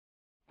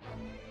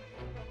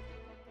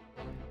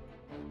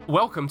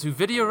Welcome to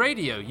Video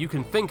Radio. You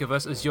can think of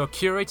us as your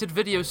curated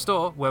video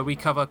store where we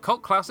cover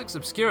cult classics,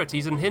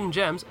 obscurities, and hidden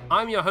gems.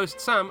 I'm your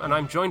host, Sam, and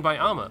I'm joined by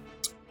Armour.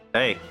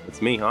 Hey,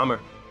 it's me, Armour.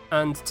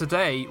 And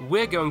today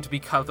we're going to be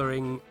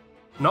covering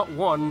not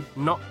one,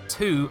 not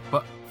two,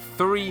 but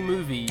three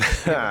movies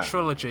in a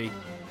trilogy.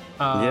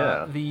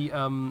 The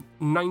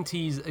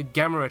 90s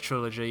Gamera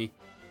trilogy,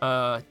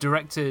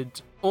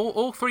 directed,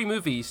 all three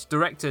movies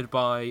directed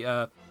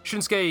by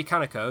Shunsuke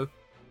Kaneko,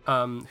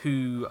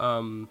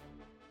 who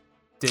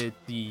did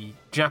the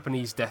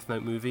Japanese Death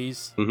Note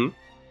movies,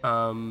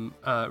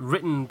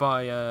 written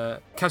by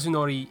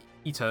Kazunori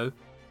Ito,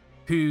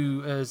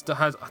 who has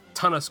a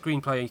ton of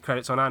screenplay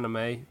credits on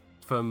anime,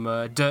 from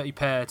Dirty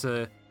Pair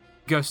to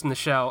Ghost in the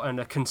Shell, and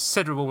a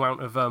considerable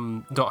amount of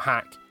dot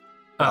hack.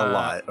 A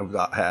lot of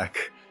dot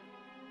hack.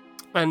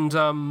 And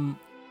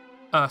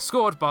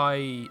scored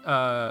by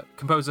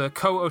composer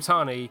Ko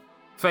Otani,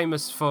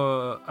 famous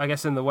for, I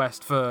guess in the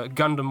West, for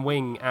Gundam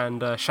Wing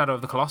and Shadow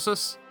of the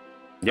Colossus.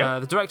 Yeah.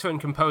 The director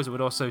and composer would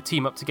also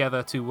team up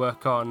together to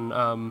work on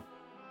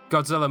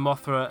Godzilla,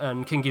 Mothra,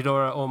 and King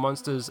Ghidorah All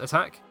Monsters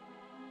Attack.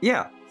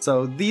 Yeah,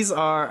 so these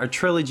are a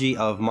trilogy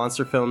of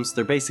monster films.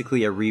 They're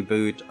basically a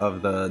reboot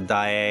of the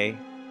Daiei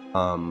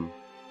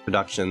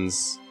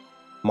Productions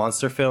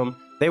monster film.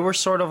 They were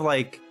sort of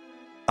like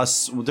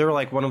they were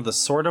like one of the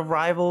sort of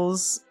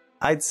rivals,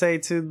 I'd say,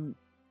 to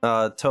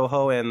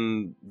Toho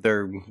and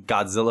their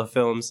Godzilla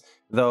films,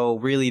 though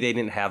really they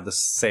didn't have the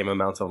same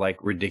amount of like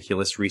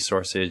ridiculous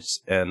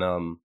resources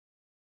and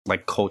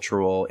like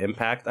cultural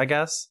impact, I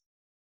guess.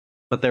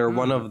 But they're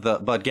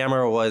but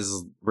Gamera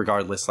was,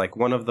 regardless, like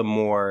one of the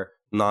more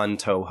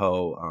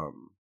non-Toho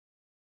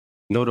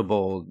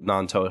notable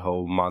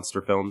non-Toho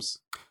monster films.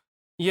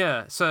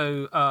 Yeah,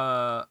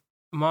 so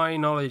my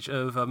knowledge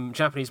of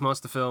Japanese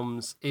monster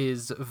films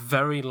is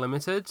very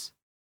limited.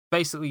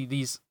 Basically,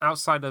 these,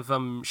 outside of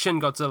Shin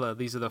Godzilla,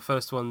 these are the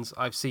first ones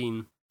I've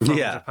seen from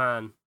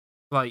Japan.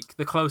 Like,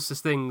 the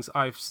closest things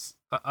I've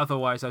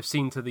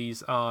seen to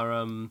these are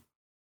a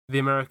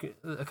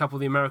couple of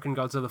the American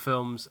Godzilla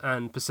films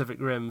and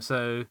Pacific Rim.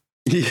 So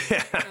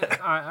yeah,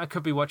 I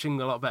could be watching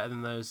a lot better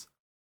than those.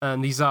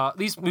 And these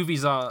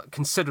movies are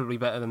considerably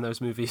better than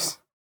those movies.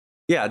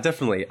 Yeah,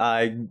 definitely.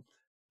 I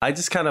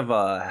just kind of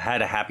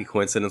had a happy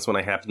coincidence when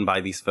I happened to buy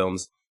these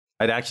films.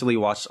 I'd actually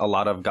watched a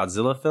lot of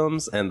Godzilla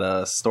films, and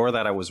the store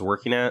that I was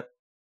working at,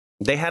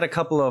 they had a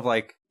couple of,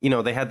 like,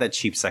 they had that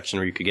cheap section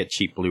where you could get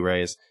cheap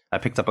Blu-rays. I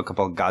picked up a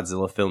couple of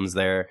Godzilla films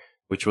there,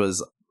 which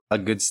was a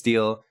good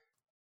steal,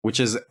 which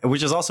is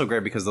also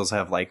great because those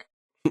have like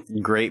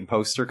great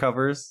poster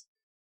covers,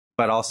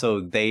 but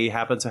also they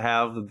happen to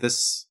have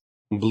this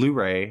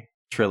Blu-ray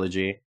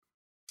trilogy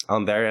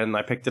on there, and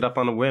I picked it up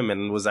on a whim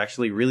and was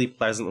actually really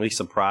pleasantly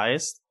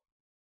surprised.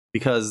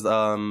 Because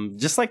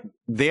just like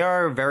they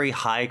are very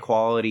high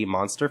quality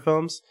monster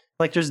films,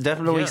 like there's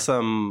definitely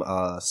some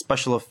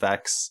special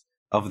effects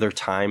of their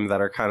time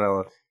that are kind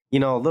of, a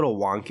little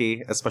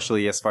wonky,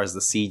 especially as far as the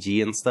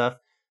CG and stuff.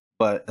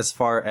 But as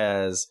far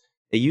as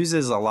it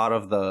uses a lot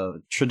of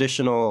the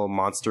traditional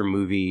monster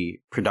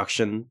movie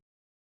production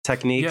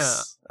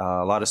techniques,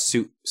 a lot of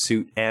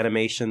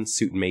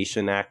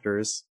suitmation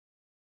actors,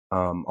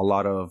 a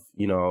lot of,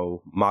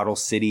 model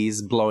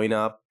cities blowing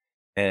up,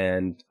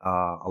 and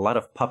a lot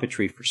of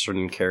puppetry for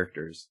certain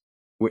characters.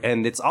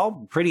 And it's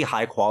all pretty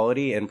high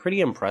quality and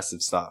pretty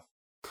impressive stuff.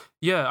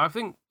 Yeah, I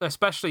think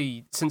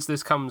especially since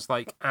this comes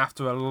like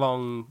after a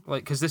long,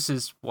 like, because this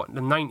is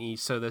the 90s,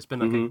 so there's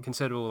been like a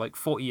considerable like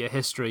 40-year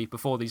history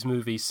before these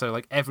movies, so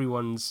like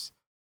everyone's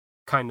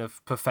kind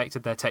of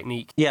perfected their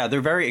technique. Yeah,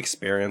 they're very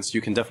experienced. You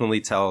can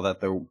definitely tell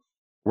that they're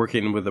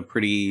working with a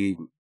pretty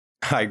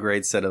high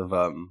grade set of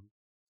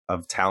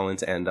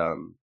talent and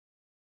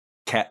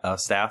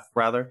staff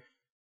rather.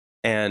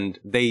 And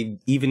they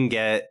even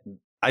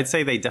I'd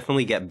say they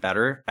definitely get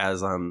better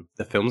as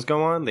the films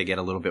go on. They get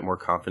a little bit more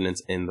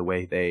confidence in the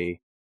way they're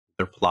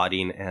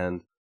plotting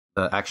and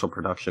the actual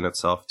production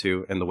itself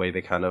too, and the way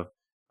they kind of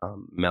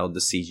meld the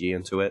CG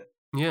into it.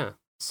 Yeah.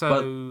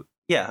 So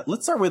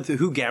let's start with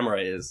who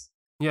Gamera is.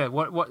 Yeah.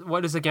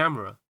 What is a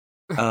Gamera?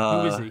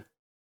 Who is he?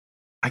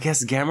 I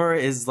guess Gamera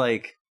is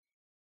like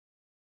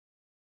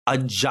a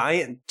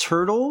giant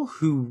turtle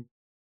who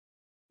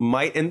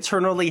might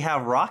internally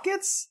have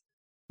rockets.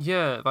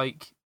 Yeah,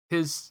 like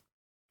his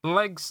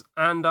legs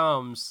and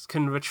arms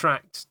can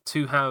retract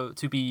to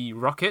be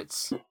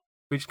rockets,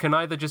 which can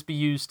either just be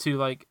used to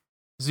like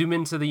zoom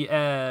into the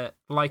air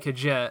like a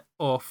jet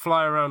or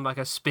fly around like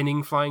a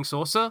spinning flying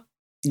saucer.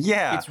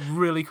 Yeah. It's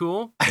really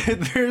cool.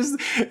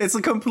 It's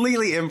a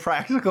completely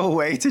impractical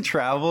way to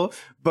travel,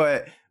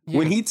 but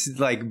when he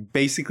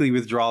basically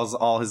withdraws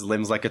all his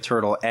limbs like a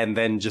turtle and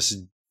then just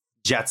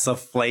jets of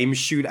flame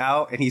shoot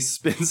out and he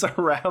spins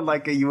around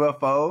like a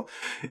UFO,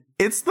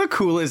 it's the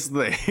coolest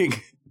thing.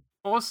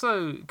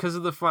 Also, because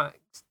of the fact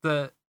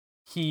that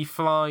he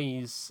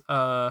flies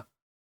in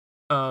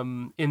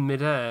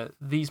midair,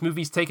 these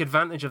movies take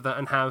advantage of that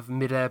and have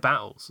midair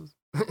battles.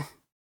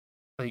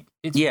 Like,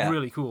 it's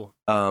really cool.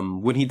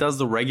 When he does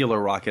the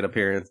regular rocket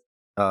appearance,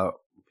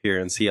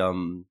 he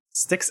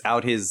sticks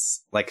out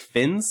his like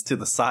fins to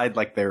the side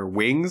like they're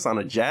wings on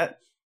a jet,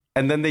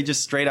 and then they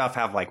just straight off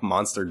have like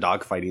monster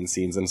dogfighting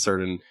scenes in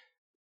certain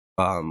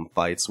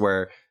fights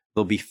where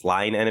there'll be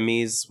flying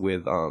enemies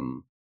with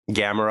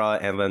Gamera,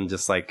 and then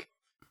just like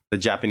the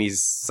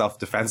Japanese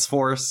self-defense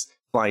force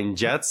flying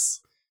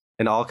jets,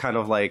 and all kind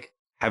of like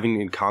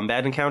having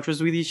combat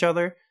encounters with each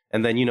other.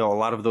 And then, a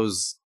lot of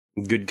those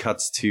good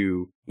cuts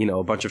to,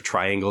 a bunch of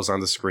triangles on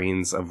the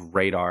screens of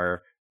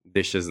radar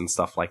dishes and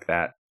stuff like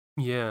that.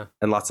 Yeah.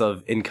 And lots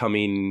of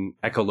incoming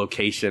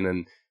echolocation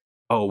and,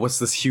 oh, what's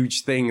this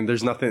huge thing? And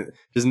there's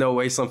no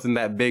way something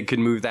that big could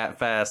move that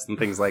fast and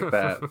things like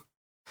that.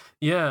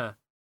 Yeah.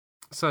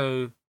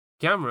 So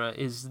Gamera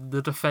is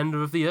the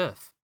defender of the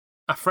Earth,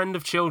 a friend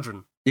of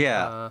children.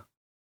 Yeah.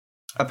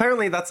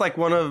 Apparently that's like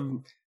one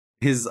of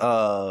his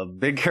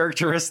big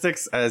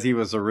characteristics as he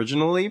was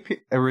originally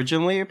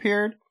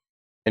appeared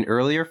in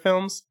earlier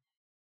films.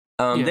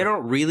 They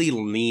don't really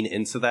lean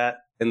into that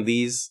in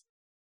these,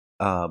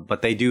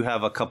 but they do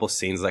have a couple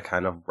scenes that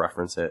kind of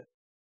reference it.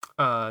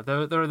 There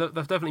are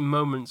definitely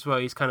moments where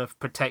he's kind of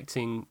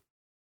protecting,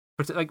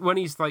 like when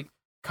he's like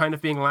kind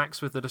of being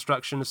lax with the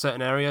destruction of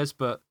certain areas,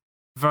 but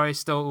very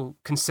still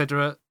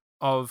considerate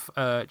of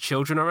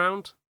children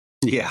around.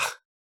 Yeah,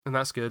 and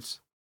that's good.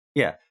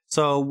 Yeah,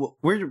 so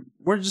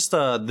we're just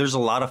there's a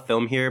lot of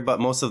film here, but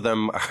most of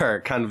them are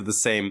kind of the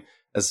same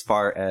as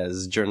far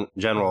as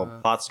general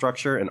plot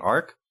structure and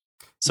arc.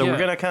 So we're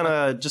gonna kind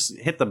of just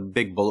hit the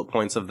big bullet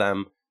points of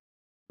them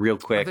real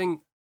quick. I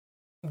think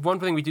one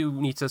thing we do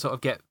need to sort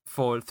of get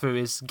forward through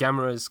is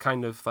Gamera's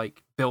kind of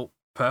like built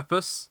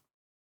purpose.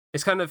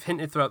 It's kind of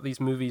hinted throughout these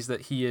movies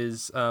that he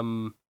is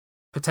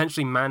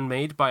potentially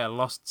man-made by a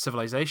lost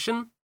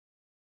civilization.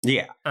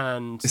 Yeah,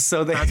 and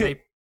so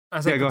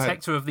as a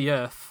protector of the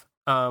Earth,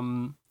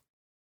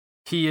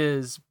 he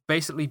is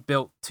basically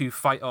built to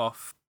fight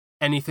off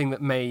anything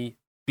that may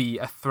be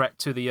a threat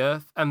to the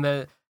Earth.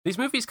 And these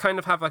movies kind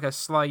of have like a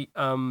slight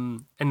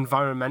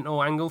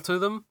environmental angle to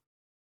them.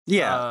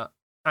 Yeah.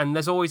 And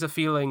there's always a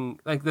feeling,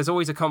 like there's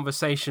always a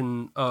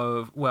conversation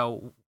of,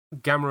 well,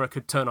 Gamera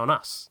could turn on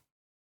us.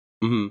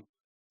 Mm-hmm.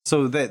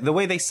 So the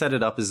way they set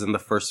it up is in the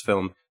first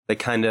film, they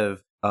kind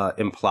of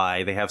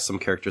imply, they have some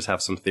characters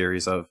have some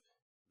theories of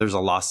there's a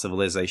lost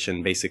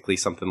civilization, basically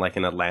something like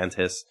an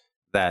Atlantis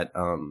that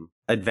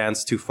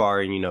advanced too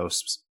far and,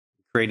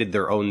 created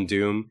their own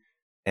doom.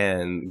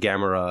 And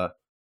Gamera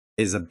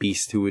is a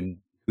beast who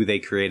they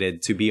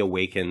created to be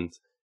awakened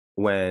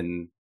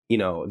when,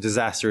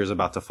 disaster is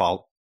about to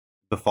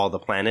befall the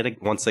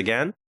planet once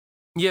again.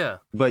 Yeah.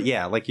 But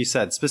yeah, like you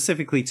said,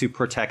 specifically to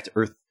protect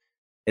Earth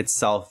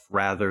itself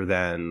rather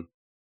than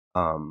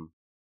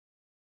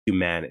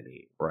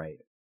humanity, right?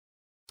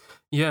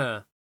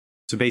 Yeah.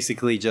 To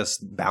basically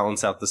just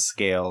balance out the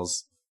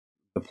scales,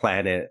 the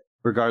planet,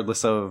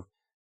 regardless of,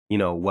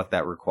 what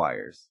that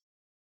requires.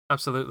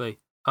 Absolutely.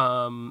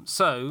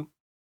 So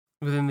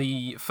within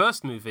the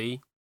first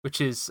movie, which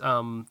is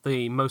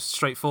the most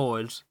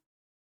straightforward,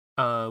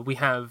 we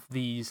have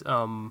these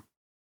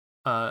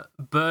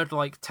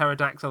bird-like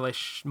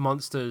pterodactylish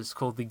monsters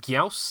called the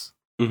Gyaos,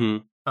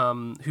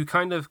 who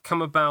kind of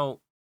come about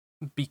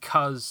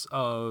because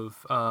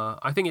of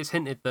I think it's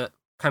hinted that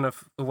kind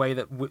of the way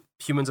that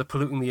humans are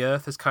polluting the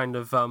Earth has kind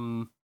of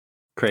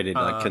created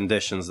like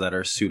conditions that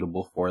are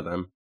suitable for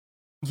them.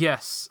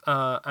 Yes,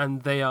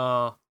 and they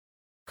are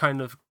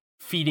kind of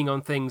feeding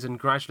on things and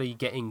gradually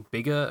getting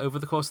bigger over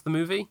the course of the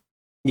movie.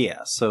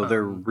 Yeah, so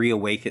they're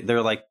reawakened.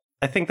 They're like,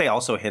 I think they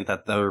also hint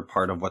that they're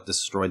part of what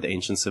destroyed the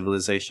ancient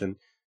civilization,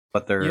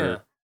 but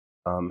they're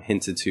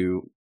hinted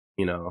to,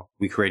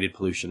 we created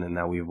pollution and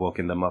now we've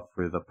woken them up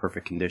for the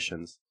perfect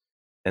conditions,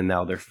 and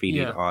now they're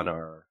feeding on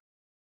our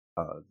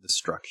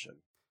destruction.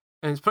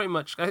 And it's pretty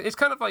much, it's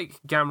kind of like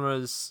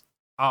Gamera's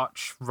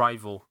arch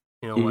rival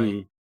in a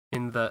way,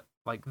 in that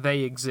like they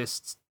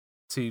exist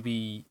to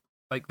be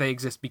like they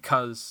exist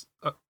because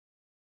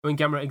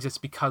Gamera exists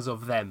because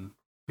of them,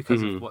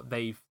 because of what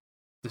they've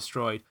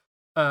destroyed.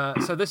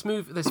 So this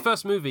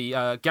first movie,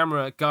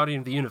 Gamera, Guardian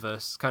of the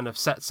Universe, kind of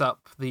sets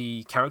up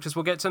the characters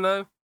we'll get to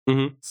know.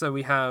 So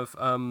we have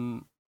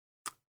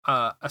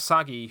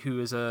Asagi, who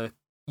is a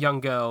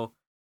young girl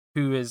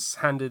who is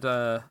handed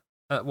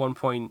at one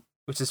point,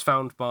 which is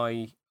found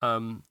by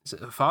is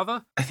it her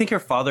father? I think her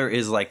father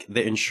is like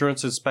the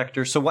insurance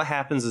inspector. So what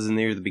happens is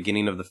near the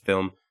beginning of the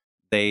film,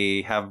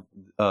 they have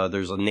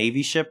there's a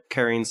Navy ship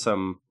carrying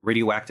some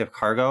radioactive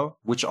cargo,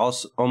 which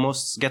also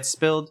almost gets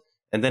spilled.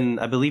 And then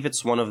I believe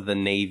it's one of the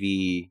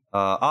Navy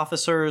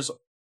officers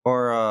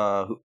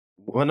or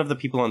one of the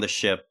people on the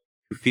ship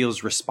who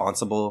feels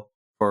responsible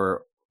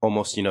for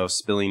almost,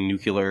 spilling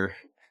nuclear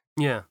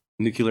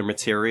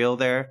material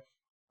there.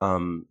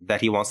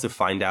 That he wants to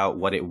find out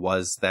what it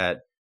was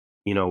that,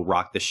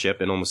 rocked the ship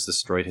and almost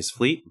destroyed his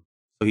fleet.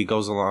 So he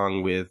goes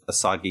along with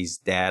Asagi's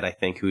dad, I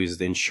think, who is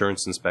the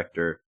insurance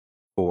inspector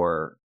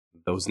for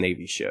those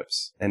Navy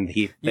ships. And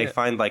they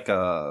find like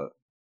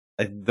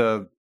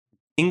the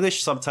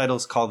English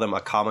subtitles call them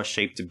a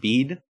comma-shaped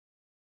bead.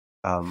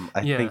 I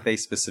think they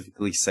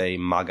specifically say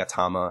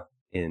magatama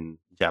in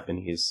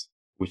Japanese,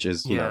 which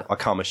is, you know, a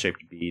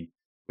comma-shaped bead,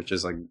 which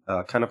is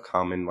a kind of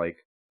common,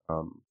 like,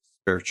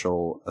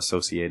 spiritual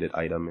associated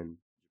item in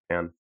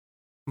Japan.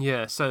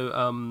 Yeah, so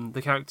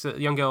the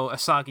young girl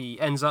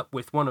Asagi, ends up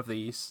with one of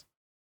these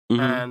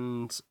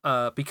and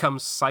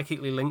becomes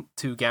psychically linked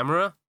to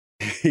Gamera.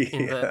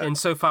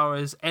 Insofar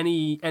as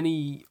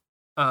any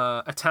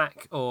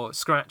attack or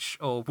scratch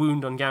or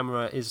wound on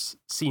Gamera is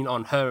seen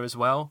on her as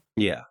well.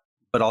 Yeah,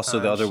 but also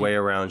the other way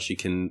around, she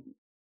can.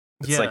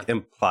 It's like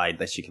implied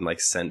that she can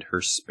like send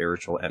her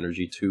spiritual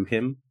energy to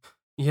him.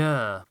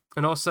 Yeah,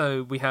 and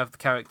also we have the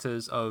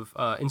characters of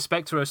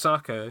Inspector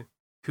Osako,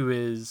 who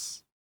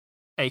is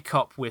a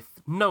cop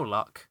with no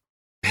luck.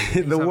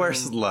 The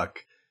worst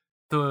luck.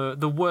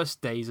 The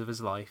worst days of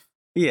his life.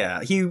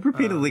 Yeah, he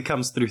repeatedly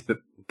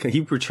he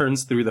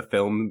returns through the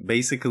film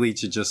basically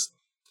to just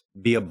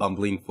be a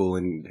bumbling fool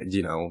and,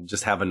 you know,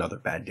 just have another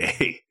bad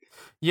day.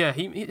 Yeah,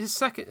 his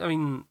second. I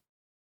mean,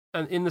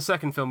 and in the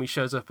second film, he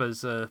shows up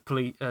as a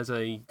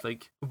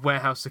like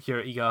warehouse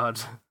security guard.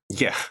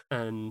 Yeah,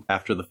 and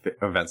after the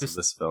events of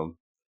this film,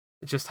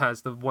 it just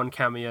has the one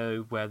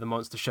cameo where the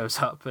monster shows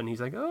up and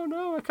he's like, "Oh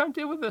no, I can't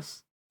deal with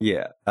this."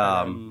 Yeah,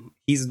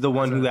 he's the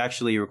one who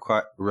actually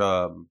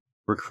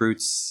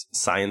recruits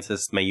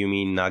scientist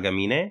Mayumi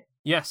Nagamine.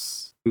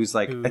 Yes, who's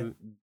like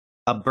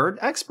a bird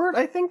expert,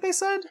 I think they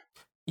said.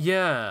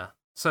 Yeah,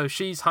 so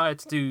she's hired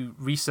to do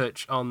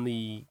research on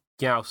the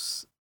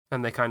Gyaos,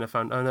 and they kind of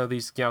found, oh no,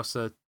 these Gyaos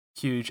are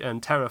huge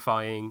and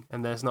terrifying,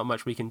 and there's not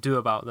much we can do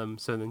about them.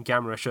 So then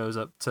Gamera shows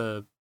up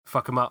to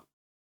fuck them up.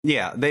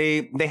 Yeah,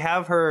 they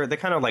have her. They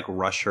kind of like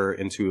rush her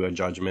into a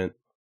judgment.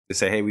 They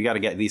say, "Hey, we got to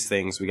get these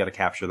things. We got to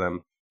capture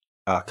them.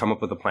 Come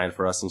up with a plan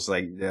for us." And she's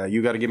like,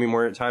 "You got to give me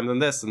more time than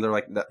this." And they're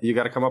like, "You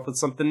got to come up with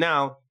something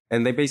now."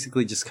 And they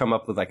basically just come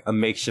up with like a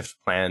makeshift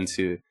plan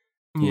to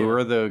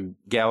lure the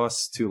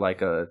Gyaos to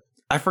like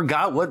I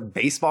forgot what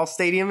baseball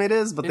stadium it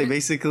is, but they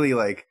basically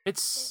like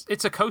it's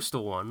a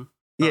coastal one.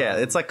 Yeah,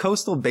 it's like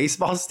coastal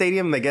baseball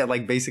stadium. They get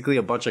like basically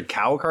a bunch of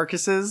cow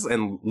carcasses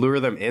and lure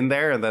them in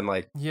there, and then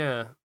like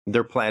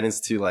their plan is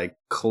to like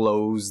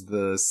close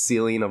the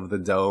ceiling of the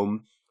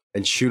dome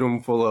and shoot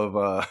them full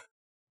of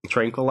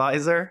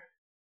tranquilizer.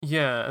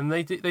 Yeah, and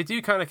they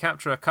do kind of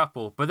capture a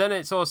couple, but then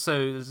it's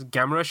also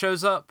Gamera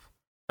shows up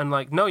and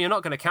like, no, you're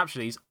not going to capture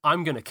these.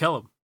 I'm going to kill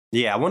them.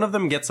 Yeah, one of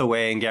them gets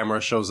away and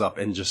Gamera shows up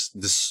and just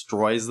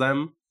destroys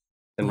them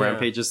and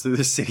rampages through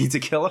the city to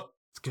kill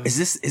them.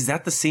 Is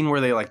that the scene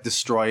where they like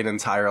destroy an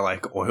entire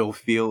like oil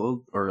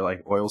field or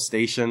like oil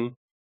station?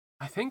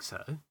 I think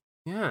so.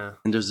 Yeah.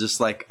 And there's just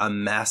like a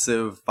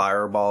massive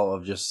fireball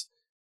of just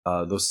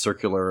those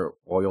circular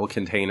oil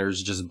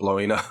containers just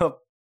blowing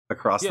up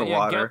across the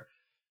water.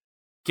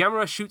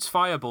 Gamera shoots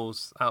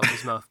fireballs out of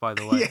his mouth, by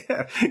the way.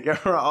 Yeah,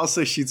 Gamera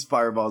also shoots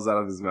fireballs out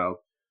of his mouth.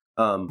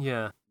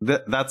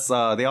 That's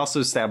they also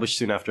established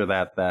soon after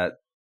that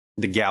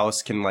the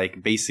Gyaos can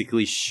like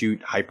basically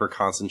shoot hyper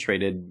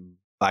concentrated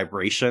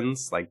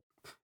vibrations, like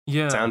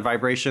sound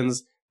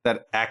vibrations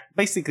that act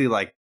basically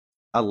like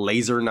a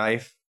laser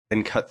knife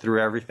and cut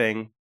through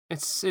everything. It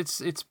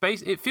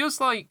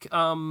feels like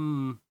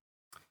kind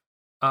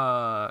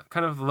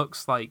of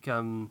looks like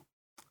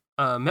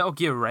Metal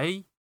Gear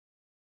Ray.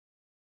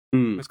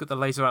 It's got the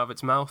laser out of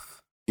its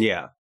mouth.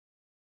 Yeah.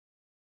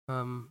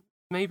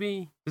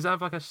 Maybe does it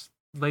have like a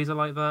laser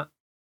like that?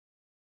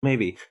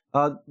 Maybe.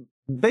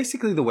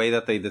 Basically the way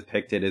that they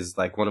depict it is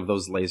like one of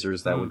those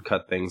lasers that would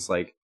cut things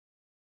like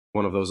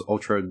one of those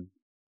ultra,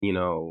 you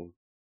know,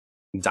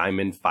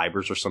 diamond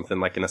fibers or something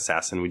like an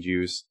assassin would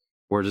use,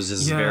 where there's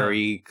this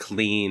very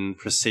clean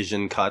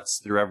precision cuts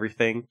through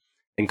everything,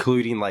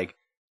 including like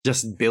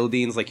just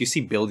buildings. Like you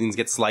see buildings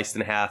get sliced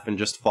in half and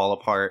just fall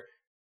apart.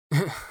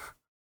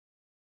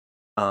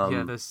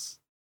 There's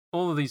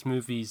all of these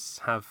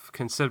movies have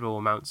considerable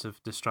amounts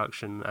of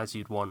destruction, as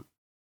you'd want.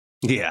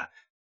 Yeah.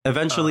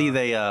 Eventually,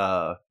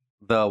 the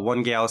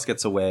one Gyaos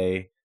gets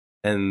away,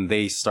 and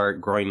they start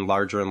growing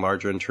larger and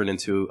larger and turn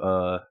into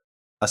a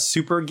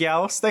super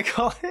Gyaos, they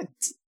call it.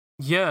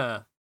 Yeah.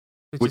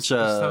 Just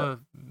a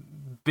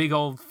big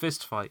old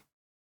fist fight.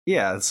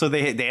 Yeah, so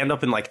they end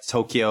up in like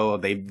Tokyo.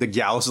 The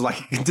Gyaos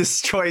like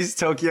destroys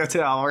Tokyo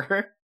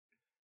Tower.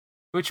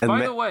 Which,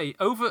 by the way,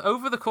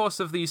 over the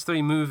course of these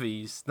 3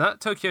 movies, that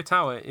Tokyo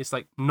Tower is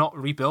like not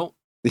rebuilt.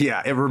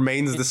 Yeah, it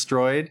remains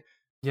destroyed.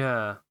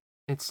 Yeah,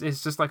 it's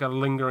just like a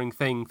lingering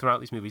thing throughout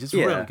these movies. It's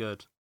really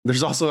good.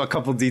 There's also a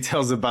couple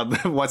details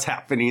about what's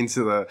happening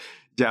to the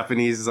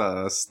Japanese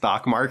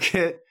stock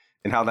market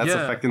and how that's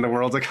affecting the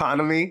world's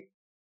economy.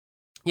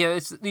 Yeah,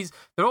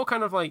 they're all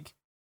kind of like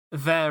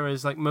there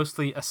as like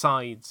mostly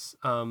asides.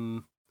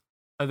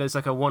 There's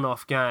like a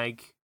one-off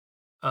gag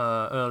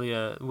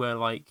earlier where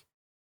like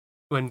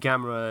when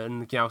Gamera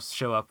and the Gyaos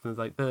show up and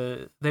like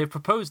they've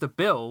proposed a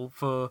bill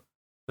for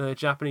the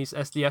Japanese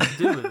SDF to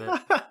do with it,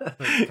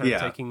 like, kind of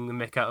taking the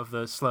mick out of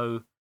the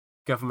slow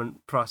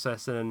government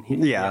process, and you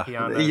know,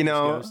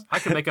 goes, I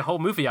can make a whole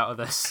movie out of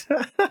this.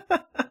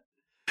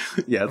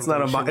 Yeah, it's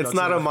not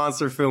a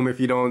monster film if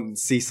you don't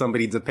see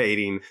somebody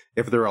debating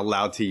if they're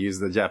allowed to use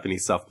the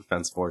Japanese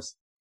self-defense force.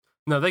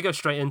 No, they go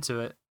straight into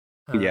it.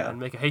 and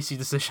make a hasty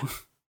decision.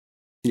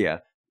 Yeah.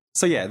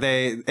 So yeah,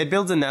 it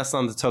builds a nest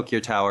on the Tokyo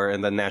Tower,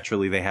 and then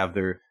naturally they have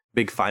their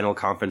big final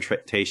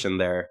confrontation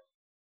there,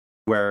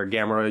 where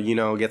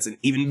Gamera, gets an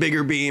even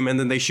bigger beam, and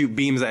then they shoot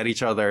beams at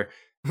each other,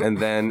 and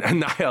then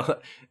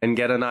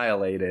get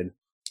annihilated.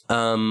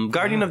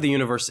 Guardian of the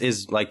Universe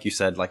is, like you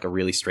said, like a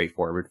really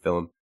straightforward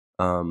film.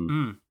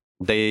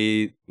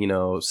 They,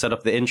 set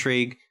up the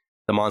intrigue.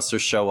 The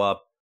monsters show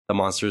up. The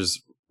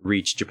monsters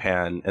reach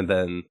Japan, and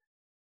then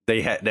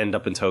they end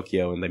up in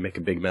Tokyo, and they make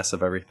a big mess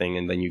of everything,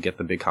 and then you get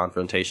the big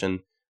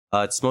confrontation.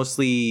 It's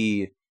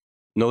mostly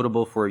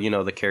notable for,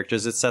 the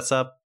characters it sets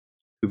up,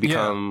 who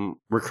become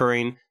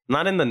recurring.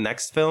 Not in the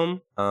next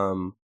film.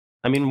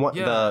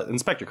 The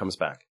Inspector comes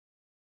back.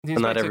 The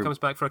Inspector comes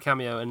back for a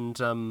cameo, and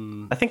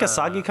I think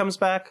Asagi comes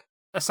back.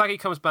 Asagi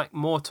comes back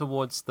more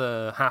towards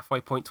the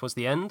halfway point, towards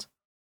the end.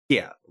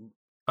 Yeah.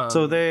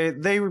 So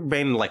they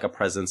remain like a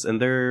presence,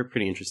 and they're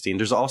pretty interesting.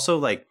 There's also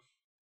like,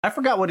 I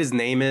forgot what his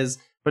name is,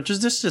 but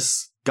there's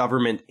this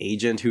government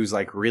agent who's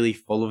like really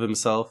full of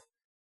himself,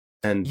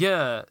 and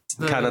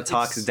kind of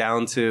talks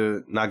down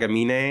to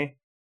Nagamine.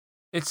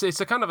 It's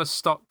a kind of a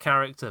stock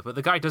character, but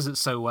the guy does it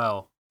so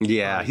well.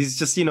 Yeah, he's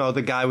just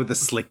the guy with the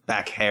slick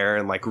back hair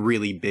and like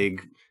really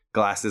big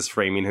glasses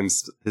framing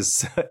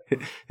his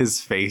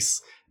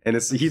face,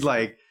 and he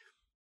like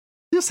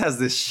just has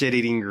this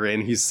shit-eating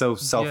grin. He's so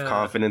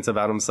self-confident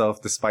about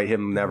himself, despite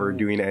him never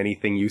doing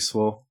anything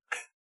useful.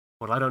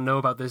 Well, I don't know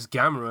about this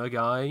Gamera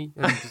guy,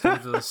 and just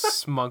with a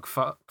smug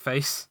fuck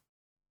face.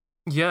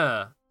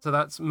 Yeah, so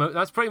that's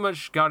pretty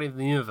much Guardian of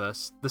the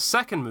Universe. The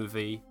second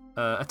movie,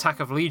 Attack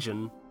of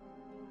Legion,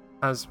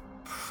 has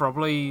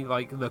probably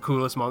like the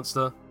coolest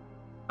monster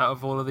out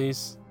of all of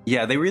these.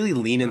 Yeah, they really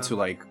lean into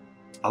like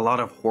a lot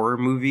of horror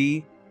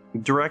movie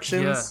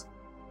directions.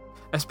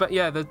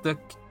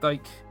 The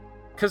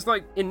because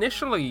like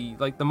initially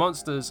like the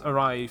monsters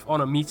arrive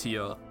on a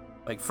meteor,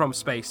 like from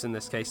space in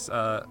this case.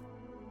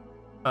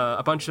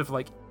 A bunch of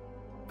like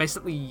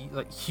basically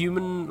like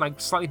human, like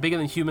slightly bigger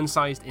than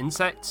human-sized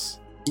insects.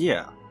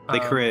 Yeah, they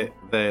create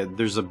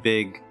there's a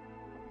big.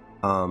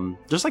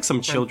 There's like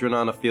some children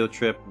on a field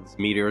trip.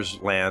 Meteors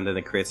land, and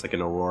it creates like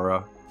an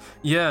aurora.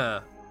 Yeah,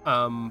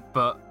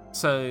 but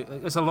so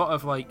there's a lot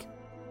of like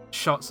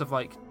shots of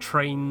like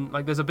train.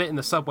 Like there's a bit in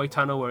the subway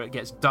tunnel where it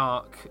gets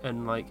dark,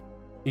 and like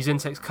these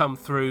insects come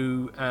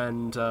through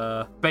and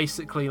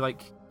basically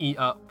like eat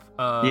up.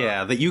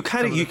 That you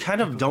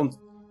kind of don't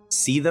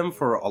see them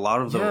for a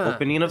lot of the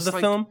opening of the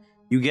film.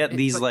 You get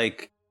these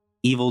like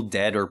Evil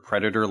Dead or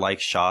Predator like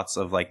shots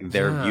of like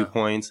their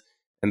viewpoints.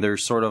 And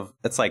there's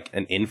it's like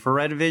an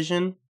infrared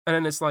vision. And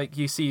then it's like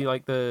you see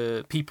like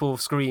the people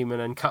scream and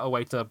then cut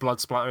away to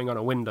blood splattering on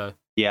a window.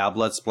 Yeah,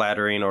 blood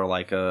splattering, or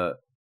like a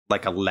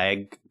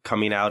leg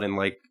coming out and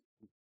like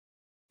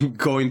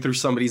going through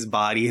somebody's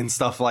body and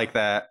stuff like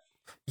that.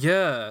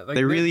 Yeah. Like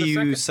they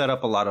really set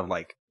up a lot of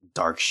like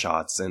dark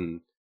shots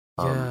and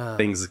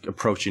things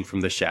approaching from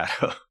the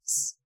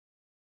shadows.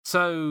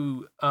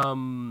 So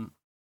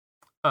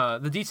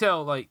the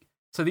detail, like,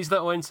 so these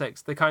little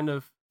insects,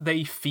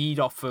 they feed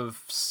off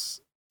of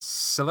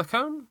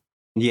silicone.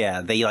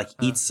 Yeah, they like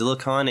eat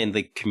silicon, and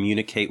they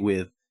communicate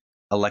with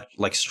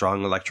like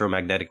strong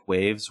electromagnetic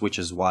waves, which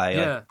is why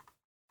like,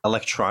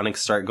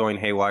 electronics start going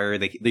haywire.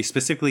 They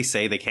specifically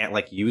say they can't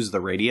like use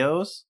the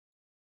radios.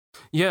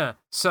 Yeah,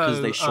 so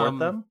because they short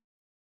them.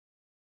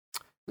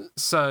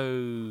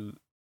 So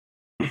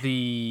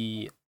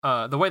the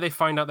way they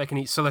find out they can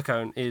eat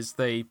silicone is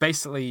they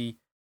basically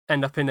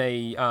end up in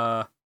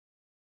a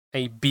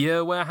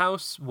beer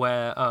warehouse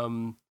where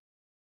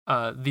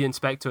the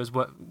inspector has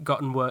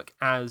gotten work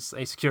as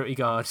a security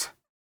guard.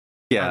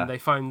 Yeah, and they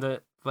find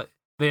that like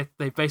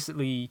they've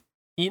basically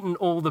eaten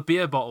all the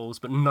beer bottles,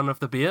 but none of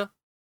the beer.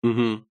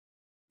 Mm-hmm.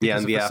 Yeah,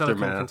 and the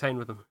aftermath contained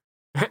with them.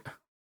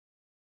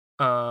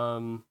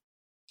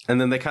 And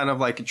then they kind of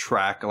like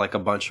track like a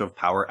bunch of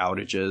power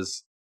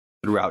outages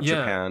throughout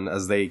Japan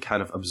as they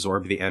kind of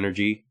absorb the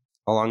energy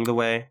along the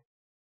way.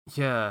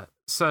 Yeah.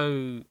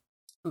 So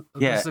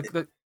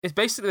it's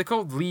basically they're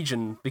called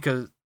Legion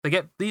because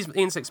these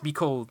insects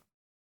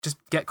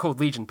get called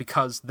Legion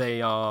because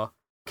they are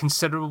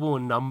considerable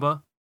in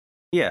number.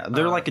 Yeah,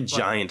 they're like a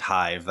giant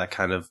hive that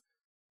kind of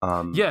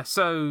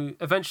so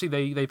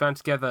eventually they band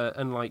together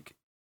and like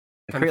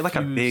create like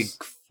a big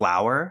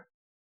flower.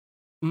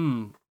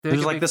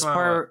 There's like this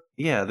part,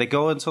 they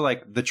go into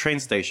like the train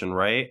station,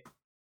 right?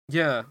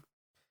 Yeah.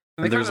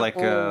 And there's like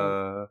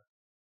kind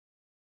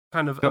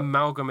of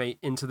amalgamate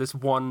into this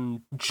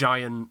one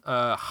giant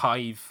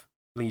hive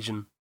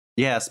legion.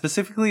 Yeah,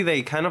 specifically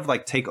they kind of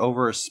like take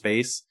over a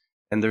space,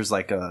 and there's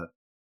like a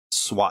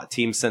SWAT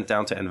team sent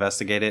down to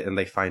investigate it, and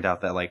they find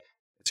out that like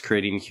it's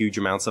creating huge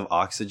amounts of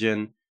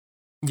oxygen.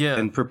 Yeah.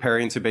 And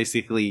preparing to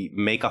basically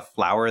make a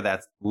flower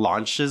that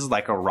launches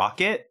like a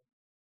rocket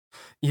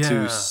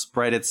to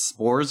spread its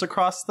spores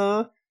across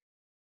the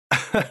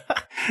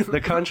the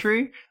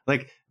country.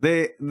 Like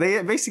they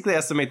basically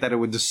estimate that it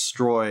would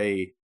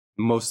destroy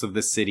most of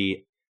the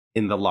city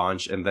in the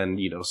launch, and then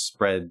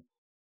spread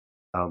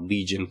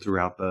Legion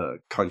throughout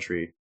the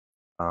country.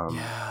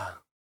 Yeah.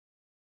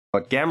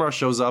 But Gamera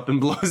shows up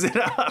and blows it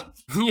up.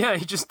 Yeah,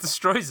 he just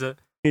destroys it.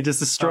 He just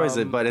destroys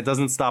it, but it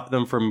doesn't stop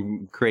them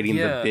from creating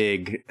the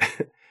big,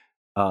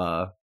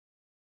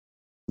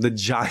 the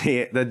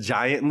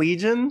giant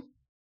legion.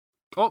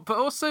 Oh, but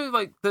also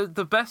like the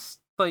best,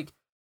 like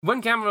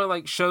when Gamera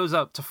like shows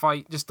up to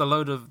fight just a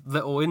load of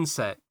little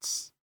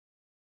insects.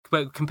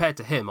 Well, compared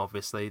to him,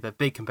 obviously they're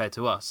big compared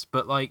to us.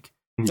 But like,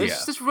 there's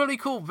just this really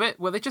cool bit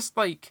where they just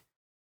like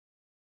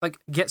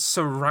get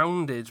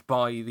surrounded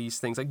by these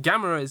things. Like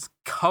Gamera is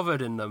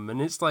covered in them, and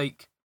it's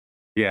like,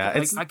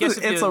 I guess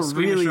it's a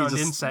really just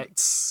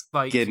insects,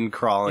 like skin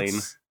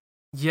crawling.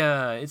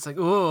 It's like,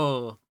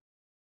 oh,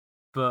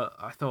 but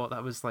I thought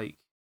that was like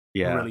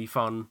really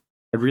fun.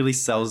 It really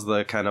sells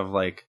the kind of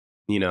like,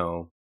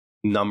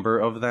 number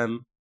of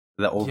them,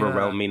 the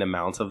overwhelming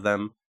amount of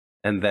them.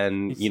 And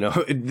then,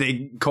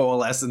 they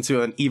coalesce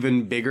into an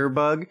even bigger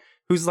bug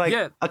who's like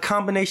a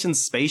combination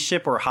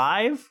spaceship or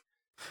hive.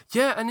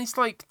 Yeah, and it's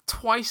like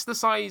twice the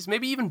size,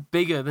 maybe even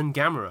bigger than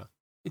Gamera.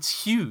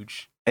 It's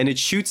huge. And it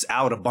shoots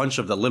out a bunch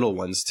of the little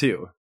ones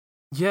too.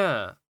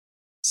 Yeah.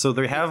 So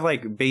they have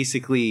like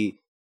basically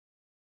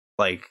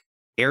like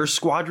air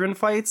squadron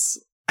fights.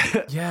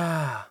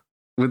 Yeah.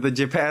 With the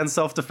Japan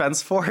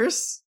Self-Defense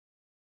Force.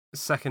 The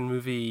second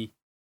movie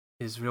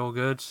is real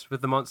good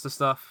with the monster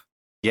stuff.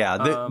 Yeah,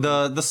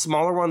 the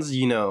smaller ones,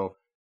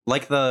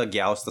 like the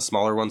Gauss, the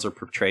smaller ones are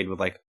portrayed with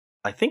like,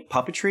 I think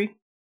puppetry.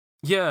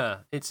 Yeah,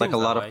 it's like a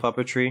lot of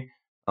puppetry.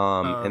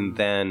 And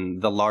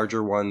then the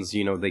larger ones,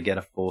 they get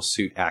a full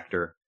suit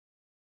actor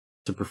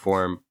to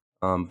perform.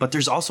 But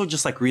there's also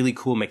just like really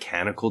cool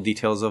mechanical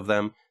details of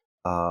them.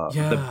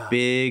 The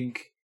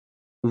big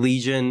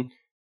Legion,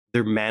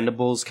 their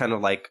mandibles kind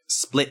of like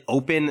split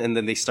open, and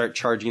then they start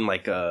charging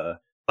like an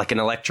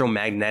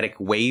electromagnetic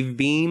wave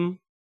beam.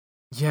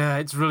 Yeah,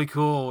 it's really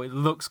cool. It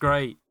looks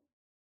great.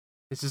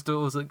 It's just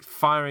always like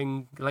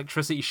firing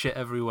electricity shit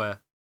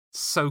everywhere. It's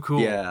so cool.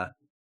 Yeah.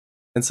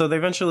 And so they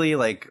eventually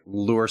like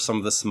lure some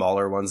of the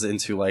smaller ones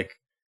into like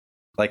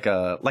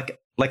an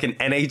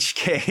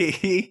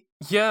NHK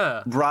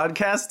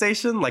broadcast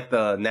station, like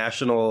the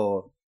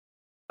national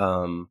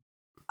I'm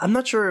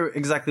not sure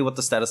exactly what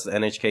the status of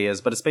NHK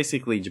is, but it's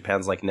basically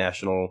Japan's like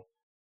national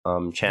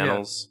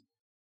channels.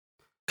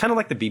 Kind of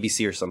like the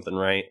BBC or something,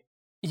 right?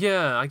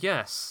 Yeah, I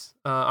guess.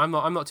 I'm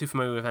not too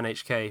familiar with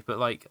NHK, but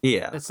like,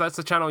 that's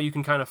a channel you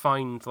can kind of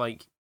find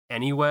like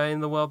anywhere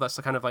in the world. That's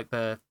the kind of like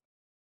the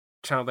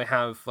channel they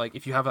have. Like,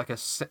 if you have like a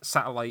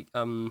satellite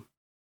or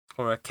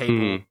a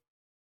cable,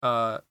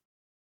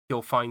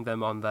 you'll find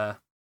them on there.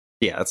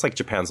 Yeah, it's like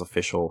Japan's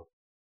official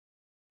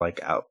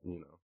like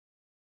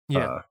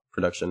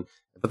production.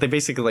 But they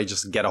basically like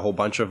just get a whole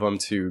bunch of them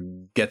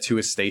to get to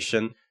a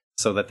station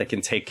so that they can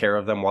take care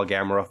of them while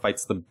Gamera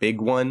fights the big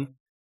one.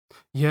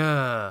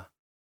 Yeah.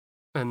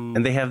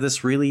 And they have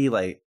this really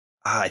like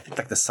I think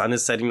like the sun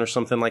is setting or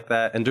something like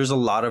that, and there's a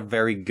lot of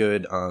very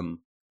good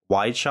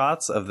wide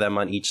shots of them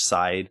on each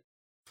side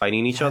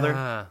fighting each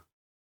other.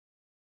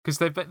 Because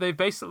they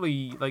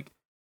basically like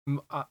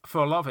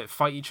for a lot of it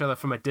fight each other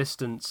from a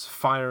distance,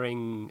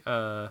 firing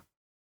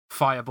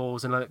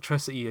fireballs and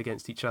electricity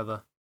against each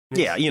other.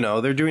 Yeah,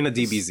 they're doing a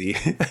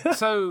DBZ.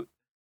 So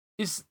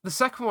is the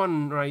second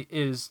one right?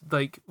 Is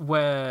like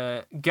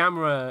where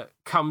Gamera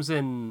comes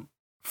in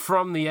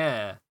from the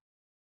air.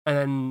 And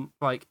then,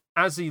 like,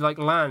 as he, like,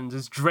 lands,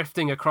 is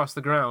drifting across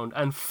the ground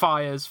and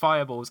fires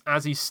fireballs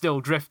as he's still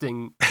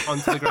drifting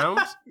onto the ground.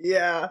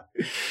 Yeah.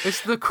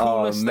 It's the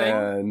coolest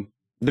thing.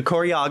 The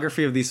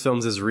choreography of these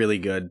films is really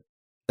good,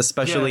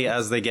 especially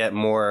as they get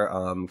more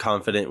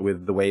confident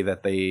with the way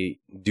that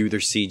they do their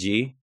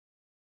CG.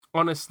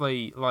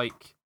 Honestly,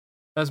 like,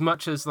 as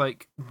much as,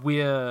 like,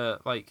 we're,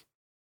 like,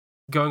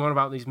 going on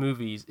about these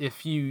movies,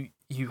 if you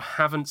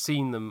haven't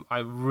seen them, I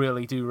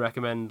really do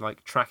recommend,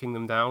 like, tracking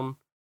them down.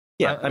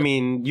 Yeah, I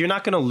mean, you're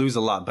not going to lose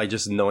a lot by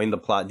just knowing the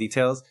plot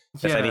details.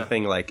 If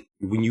anything, like,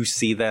 when you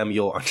see them,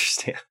 you'll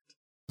understand.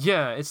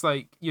 Yeah, it's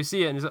like, you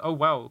see it and it's like, oh,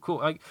 wow, cool.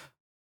 Like,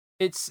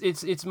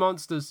 it's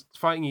monsters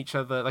fighting each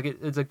other. Like,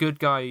 it's a good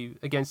guy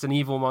against an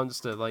evil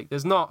monster. Like,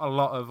 there's not a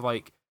lot of,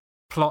 like,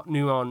 plot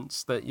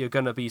nuance that you're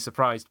going to be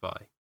surprised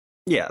by.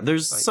 Yeah,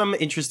 there's some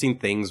interesting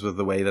things with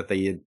the way that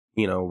they,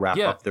 wrap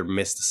up their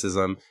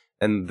mysticism.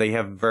 And they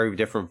have very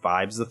different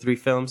vibes, the three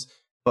films.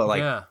 But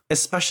like,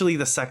 especially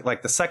the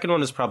second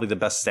one is probably the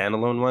best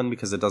standalone one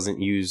because it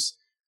doesn't use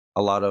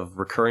a lot of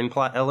recurring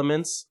plot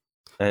elements,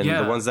 and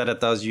the ones that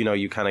it does,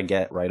 you kind of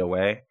get right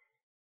away.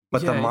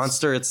 But the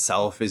monster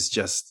itself is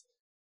just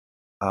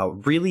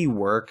really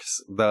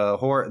works.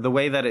 The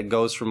way that it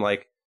goes from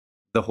like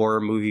the horror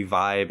movie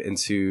vibe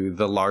into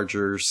the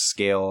larger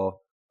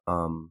scale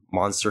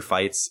monster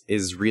fights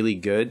is really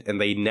good, and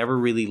they never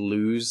really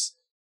lose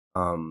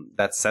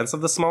that sense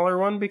of the smaller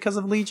one because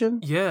of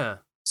Legion. Yeah.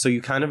 So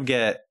you kind of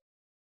get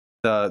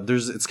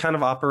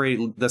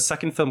the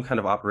second film kind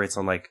of operates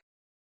on like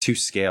two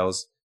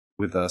scales,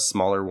 with the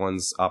smaller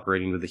ones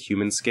operating with the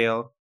human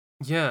scale.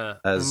 Yeah.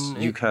 As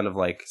you kind of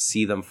like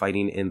see them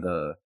fighting in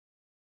the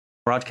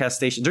broadcast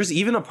station. There's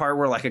even a part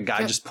where like a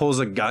guy just pulls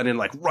a gun and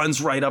like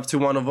runs right up to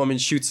one of them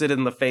and shoots it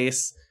in the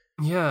face.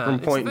 Yeah, from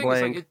point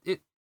blank.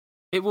 Like,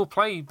 it will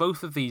play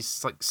both of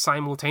these like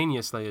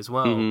simultaneously as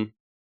well,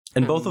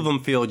 and both of them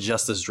feel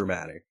just as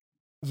dramatic.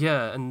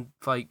 Yeah, and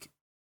like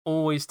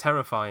always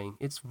terrifying.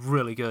 It's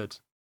really good.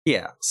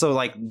 Yeah, so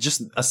like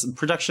just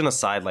production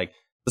aside, like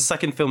the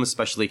second film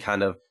especially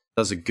kind of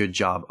does a good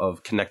job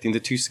of connecting the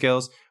two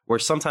scales, where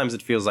sometimes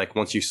it feels like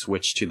once you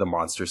switch to the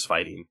monsters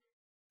fighting,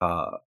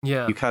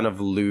 you kind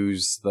of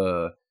lose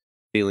the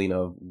feeling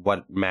of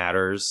what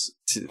matters,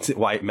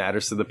 why it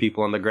matters to the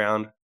people on the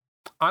ground.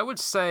 I would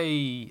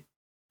say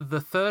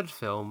the third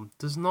film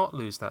does not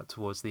lose that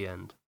towards the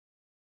end.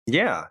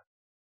 Yeah.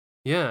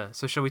 Yeah,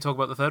 so shall we talk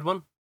about the third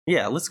one?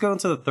 Yeah, let's go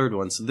into the third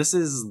one. So this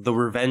is The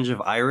Revenge of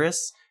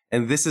Iris,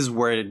 and this is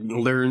where it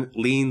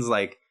leans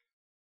like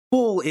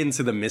full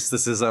into the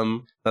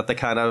mysticism that they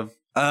kind of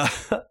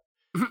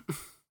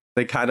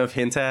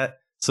hint at.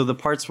 So the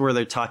parts where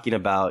they're talking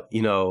about,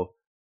 we're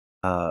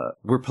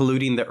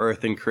polluting the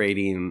earth and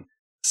creating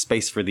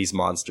space for these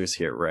monsters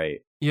here, right?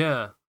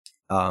 Yeah.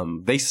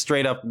 They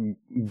straight up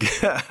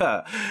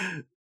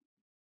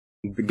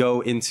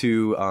go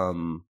into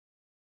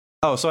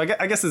so I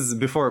guess this is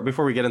before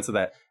we get into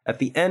that. At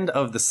the end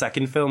of the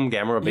second film,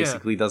 Gamera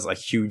basically does a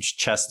huge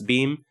chest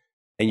beam,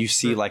 and you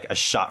see like a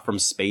shot from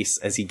space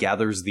as he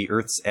gathers the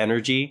Earth's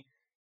energy.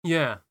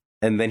 Yeah.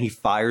 And then he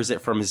fires it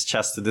from his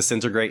chest to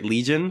disintegrate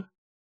Legion.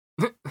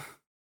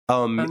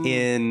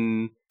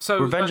 In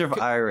Revenge of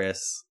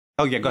Iris.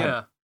 Oh yeah, go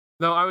ahead.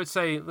 No, I would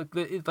say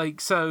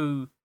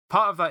so.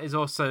 Part of that is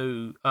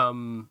also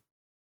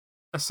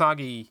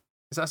Asagi.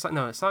 Is that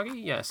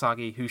Asagi? Yeah,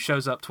 Asagi, who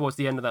shows up towards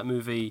the end of that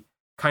movie,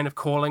 kind of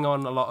calling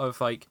on a lot of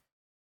like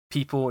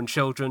people and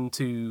children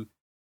to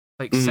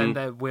like send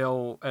their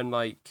will and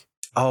like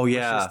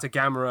wishes to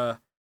Gamera,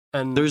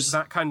 and there's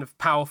that kind of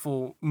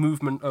powerful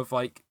movement of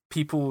like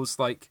people's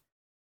like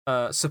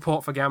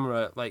support for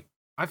Gamera. Like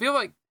I feel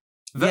like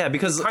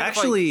because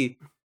actually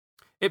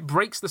it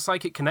breaks the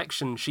psychic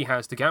connection she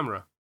has to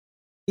Gamera.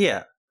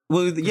 Yeah.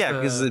 Well, yeah,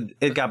 because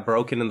it got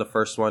broken in the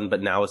first one, but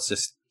now it's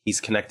just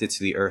he's connected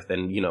to the Earth,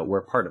 and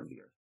we're part of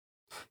the Earth.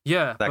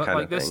 Yeah, that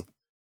kind of thing.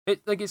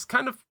 It's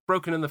kind of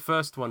broken in the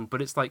first one,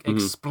 but it's like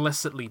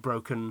explicitly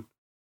broken.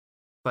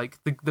 Like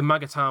the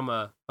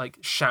Magatama like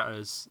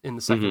shatters in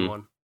the second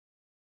one.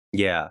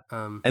 Yeah,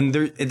 and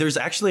there's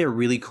actually a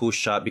really cool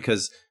shot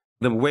because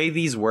the way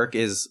these work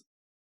is,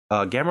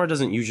 Gamera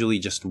doesn't usually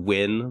just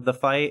win the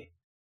fight.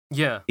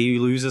 Yeah, he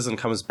loses and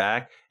comes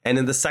back, and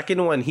in the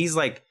second one, he's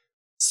like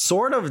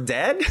sort of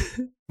dead.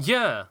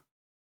 Yeah.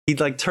 He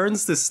like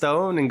turns to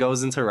stone and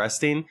goes into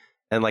resting,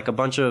 and like a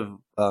bunch of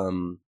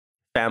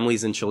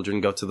families and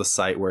children go to the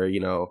site where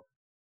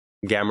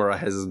Gamera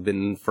has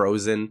been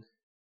frozen,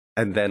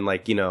 and then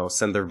like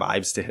send their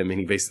vibes to him, and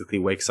he basically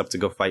wakes up to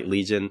go fight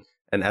Legion,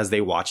 and as they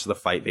watch the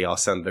fight they all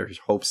send their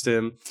hopes to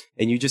him,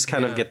 and you just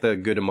kind of get the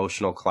good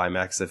emotional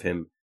climax of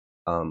him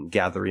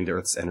gathering the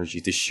Earth's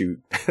energy to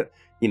shoot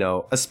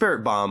a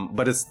spirit bomb,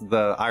 but it's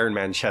the Iron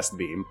Man chest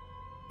beam.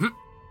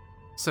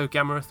 So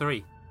Gamera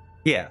 3.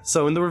 Yeah,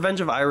 so in The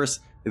Revenge of Iris,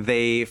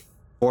 they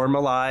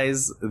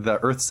formalize the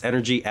Earth's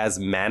energy as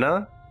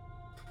mana.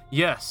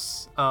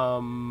 Yes.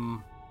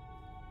 And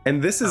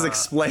this is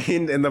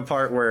explained in the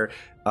part where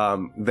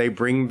they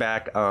bring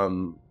back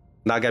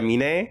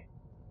Nagamine.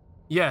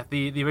 Yeah,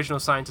 the original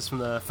scientist from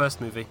the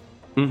first movie.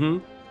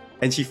 Mm-hmm.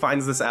 And she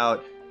finds this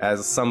out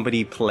as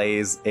somebody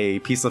plays a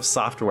piece of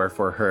software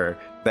for her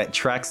that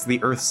tracks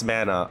the Earth's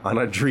mana on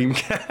a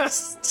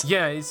Dreamcast.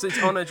 Yeah, it's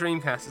on a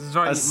Dreamcast. It's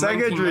a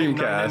Sega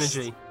Dreamcast.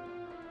 Energy.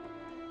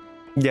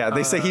 Yeah,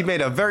 they say he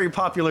made a very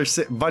popular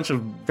bunch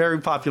of very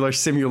popular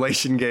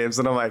simulation games,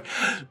 and I'm like,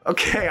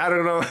 okay, I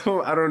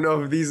don't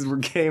know if these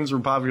games were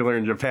popular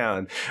in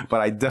Japan,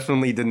 but I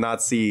definitely did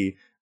not see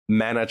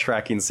Mana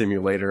Tracking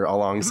Simulator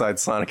alongside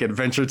Sonic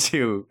Adventure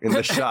 2 in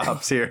the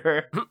shops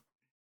here.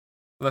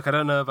 Look, I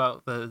don't know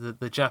about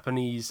the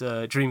Japanese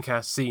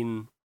Dreamcast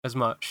scene as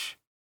much.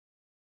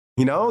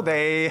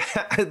 They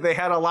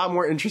had a lot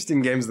more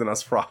interesting games than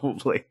us,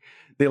 probably.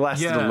 They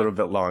lasted a little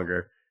bit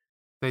longer.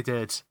 They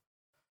did.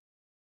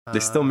 They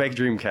still make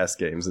Dreamcast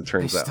games, it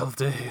turns out.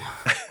 They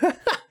still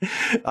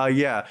do.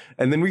 Yeah,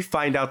 and then we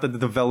find out that the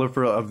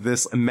developer of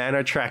this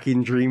mana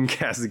tracking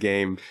Dreamcast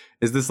game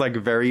is this like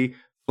very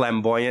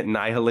flamboyant,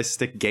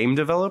 nihilistic game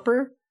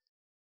developer.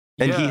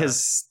 And he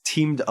has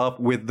teamed up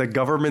with the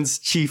government's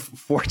chief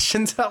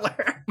fortune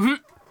teller.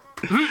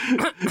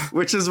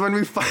 Which is when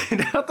we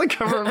find out the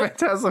government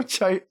has a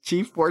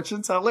chief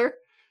fortune teller.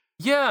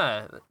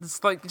 Yeah,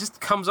 it's like it just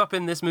comes up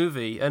in this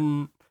movie,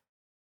 and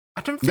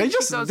I don't think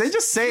they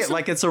just say it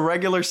like it's a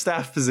regular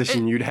staff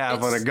position you'd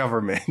have on a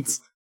government.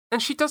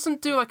 And she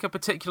doesn't do like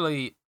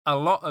a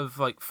lot of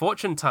like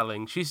fortune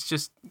telling. She's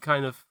just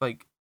kind of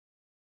like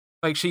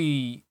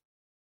she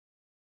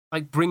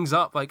like brings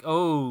up like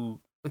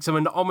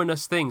some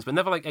ominous things, but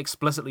never like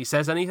explicitly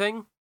says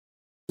anything.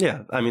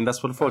 Yeah, I mean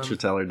that's what a fortune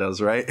teller does,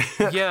 right?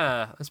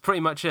 Yeah, that's pretty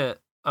much it.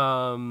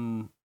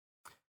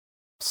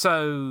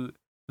 So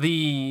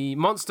the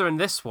monster in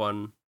this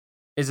one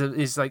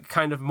is like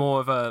kind of more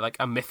of a like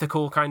a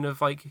mythical kind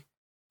of like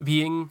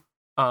being.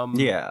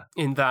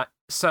 In that,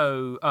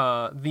 so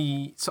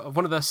the sort of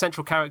one of the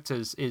central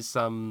characters is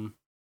Ayana,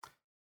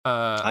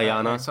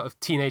 a sort of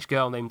teenage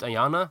girl named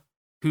Ayana,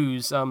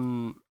 who's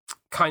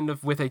kind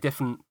of with a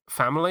different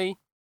family.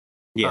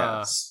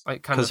 Yes,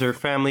 like because her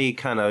family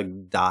kind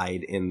of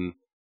died in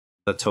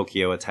the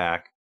Tokyo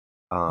attack.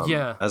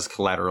 As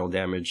collateral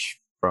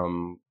damage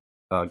from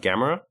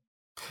Gamera.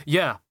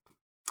 Yeah,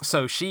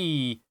 so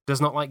she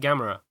does not like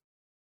Gamera.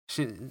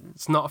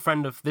 She's not a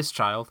friend of this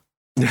child.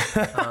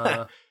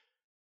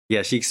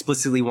 Yeah, she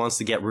explicitly wants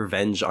to get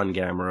revenge on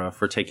Gamera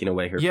for taking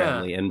away her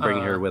family and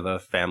bring her with a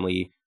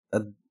family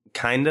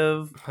kind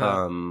of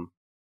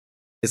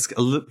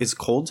is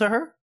cold to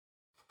her.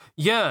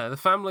 Yeah, the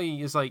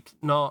family is like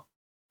not,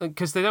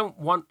 because they don't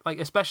want, like,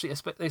 especially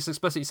they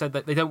explicitly said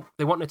that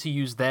they want her to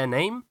use their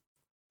name,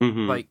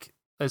 like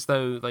as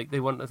though like they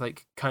want to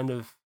like kind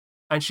of,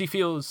 and she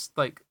feels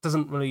like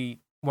doesn't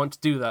really want to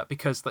do that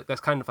because like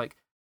that's kind of like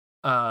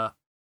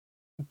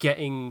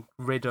getting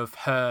rid of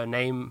her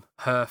name,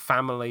 her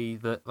family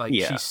that like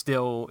she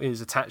still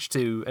is attached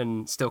to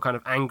and still kind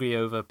of angry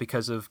over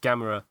because of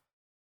Gamera.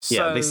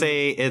 So, they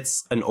say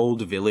it's an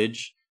old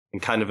village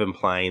and kind of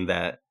implying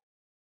that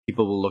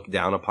people will look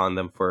down upon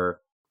them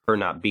for her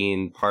not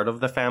being part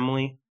of the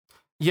family.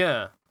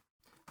 Yeah.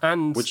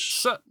 And go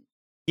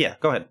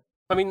ahead.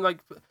 I mean,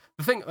 like,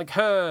 the thing, like,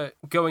 her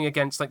going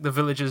against like the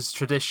village's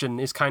tradition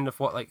is kind of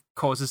what like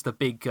causes the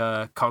big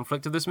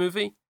conflict of this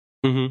movie.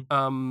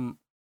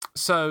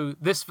 So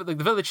the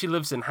village she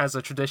lives in has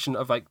a tradition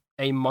of like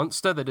a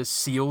monster that is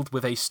sealed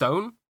with a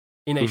stone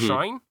in a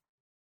shrine,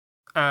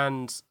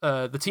 and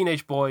the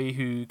teenage boy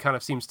who kind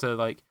of seems to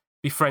like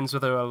be friends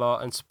with her a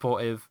lot and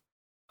supportive,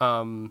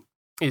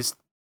 is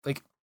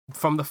like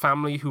from the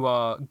family who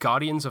are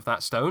guardians of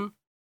that stone.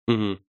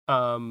 And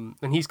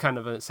he's kind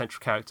of a central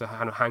character,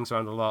 kind of hangs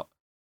around her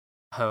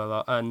a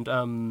lot,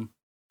 and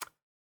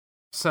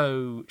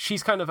so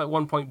she's kind of at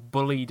one point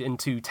bullied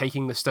into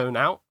taking the stone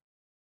out.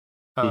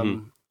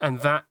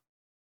 And that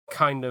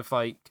kind of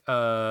like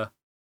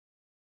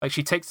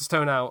she takes the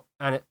stone out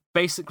and it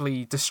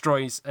basically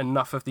destroys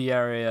enough of the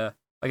area,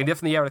 like enough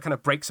of the area kind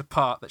of breaks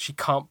apart that she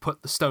can't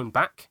put the stone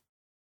back.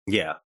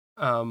 Yeah.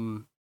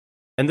 And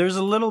there's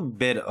a little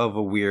bit of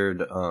a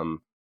weird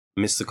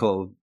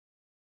mystical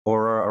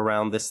aura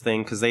around this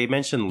thing, because they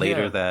mentioned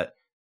later that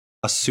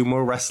a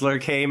sumo wrestler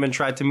came and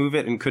tried to move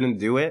it and couldn't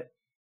do it.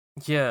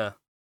 Yeah.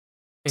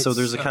 So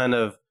there's a kind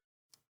of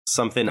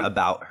something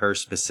about her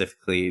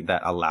specifically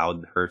that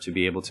allowed her to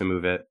be able to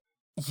move it.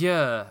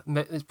 Yeah,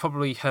 it's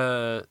probably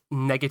her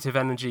negative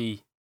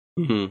energy.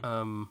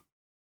 And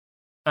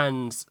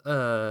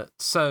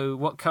so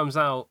what comes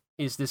out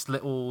is this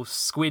little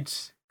squid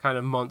kind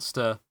of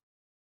monster.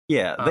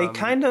 Yeah, they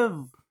kind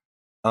of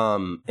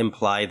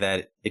imply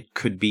that it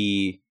could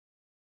be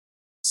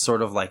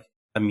sort of like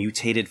a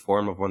mutated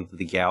form of one of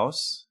the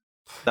Gyaos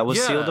that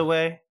was sealed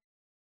away.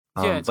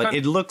 But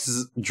it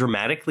looks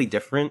dramatically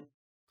different.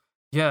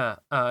 Yeah,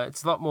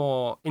 it's a lot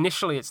more.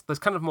 Initially, there's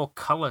kind of more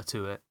color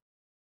to it.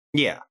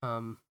 Yeah.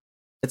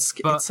 It's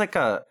like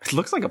it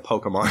looks like a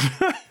Pokemon.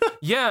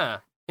 Yeah,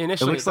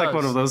 initially it looks like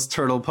one of those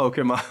turtle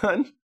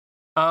Pokemon.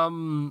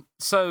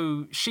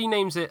 So she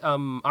names it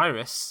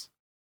Iris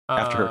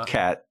after her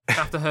cat.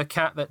 After her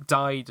cat that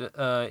died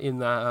in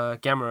the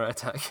Gamera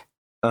attack.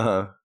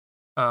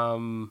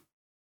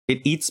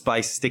 It eats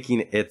by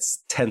sticking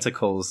its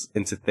tentacles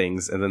into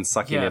things and then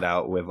sucking it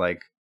out with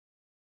like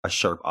a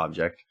sharp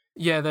object.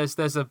 Yeah,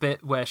 there's a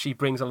bit where she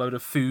brings a load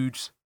of food,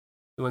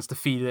 who wants to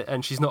feed it,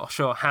 and she's not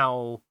sure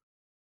how.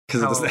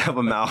 Because it doesn't have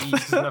a mouth. It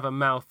doesn't have a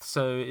mouth,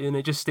 and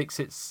it just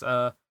sticks its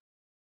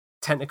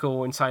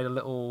tentacle inside a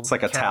little. It's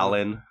like a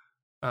talon.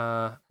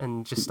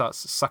 And just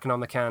starts sucking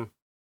on the can.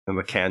 And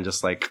the can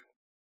just like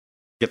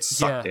gets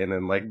sucked in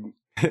and like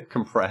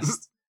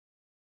compressed.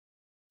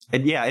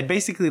 And yeah, it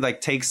basically like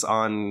takes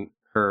on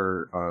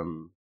her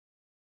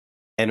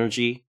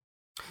energy.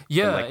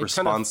 Yeah, and, like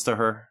responds to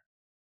her.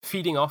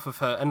 Feeding off of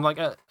her, and like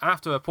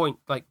after a point,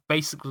 like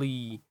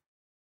basically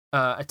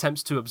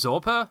attempts to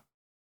absorb her.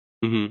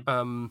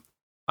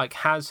 Like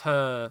has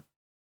her,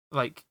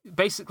 like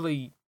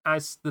basically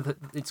as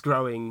it's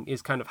growing,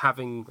 is kind of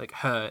having like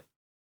her,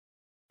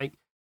 like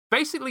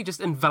basically just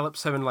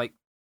envelops her in like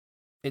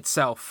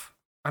itself.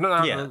 I don't know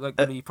how to like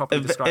really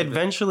properly describe it.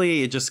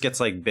 Eventually, it just gets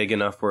like big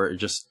enough where it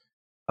just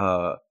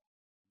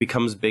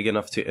becomes big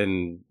enough to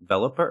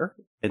envelop her,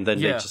 and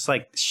then it just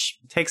like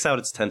takes out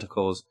its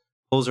tentacles,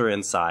 pulls her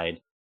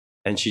inside,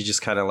 and she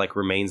just kind of like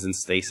remains in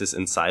stasis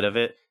inside of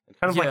it,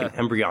 kind of like an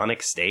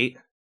embryonic state.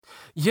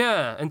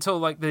 Yeah, until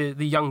like the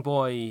young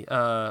boy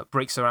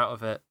breaks her out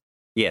of it.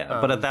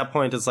 Yeah, but at that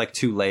point it's like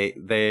too late.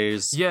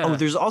 There's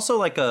there's also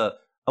like a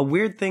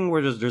weird thing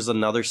where there's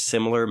another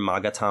similar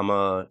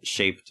Magatama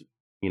shaped,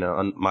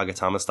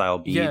 Magatama style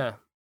bead. Yeah,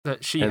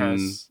 that she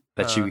has.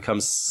 That she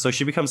becomes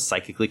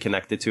psychically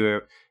connected to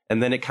her,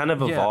 and then it kind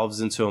of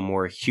evolves into a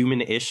more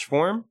human-ish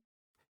form.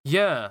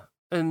 Yeah.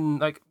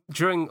 And like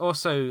during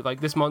also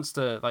like this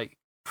monster like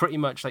pretty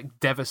much like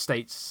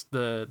devastates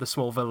the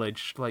small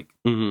village, like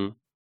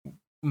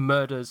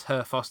murders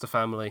her foster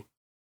family.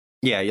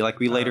 Yeah,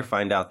 we later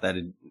find out that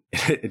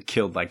it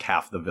killed like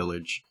half the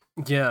village.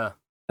 Yeah.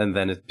 And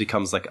then it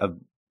becomes like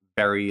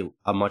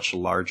a much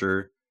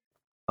larger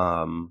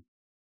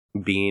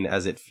being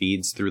as it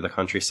feeds through the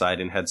countryside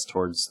and heads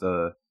towards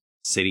the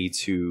city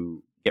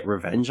to get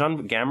revenge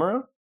on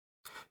Gamera.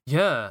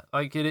 Yeah,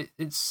 like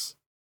it's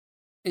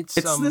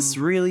this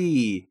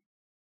really,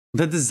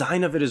 the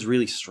design of it is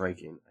really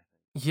striking.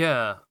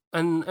 Yeah,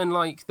 and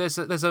like there's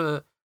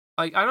a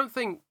like I don't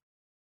think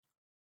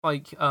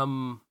like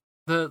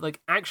the like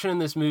action in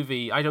this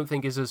movie I don't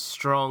think is as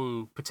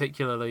strong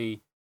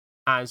particularly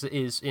as it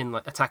is in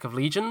like Attack of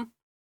Legion.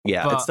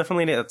 Yeah, but it's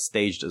definitely not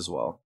staged as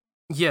well.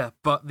 Yeah,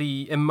 but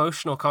the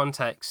emotional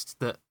context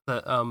that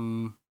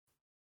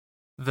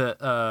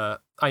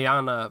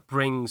Ayana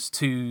brings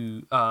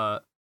to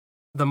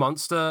the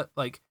monster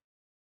like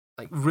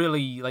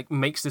really like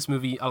makes this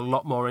movie a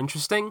lot more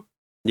interesting.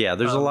 Yeah,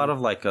 there's a lot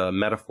of like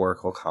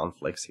metaphorical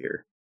conflicts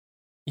here.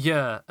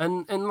 Yeah,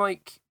 and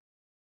like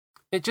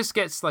it just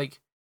gets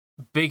like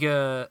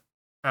bigger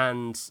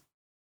and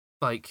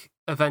like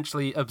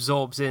eventually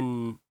absorbs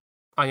in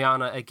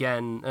Ayana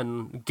again,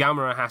 and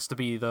Gamera has to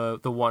be the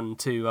one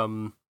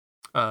to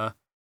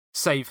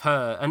save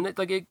her, and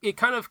it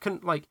kind of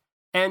like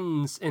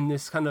ends in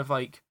this kind of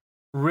like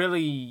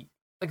really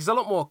like it's a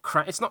lot more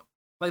it's not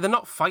like they're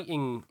not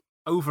fighting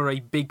over a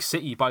big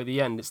city by the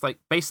end. It's like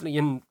basically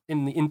in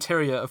the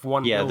interior of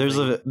one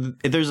building.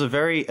 there's a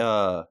very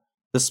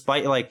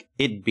despite like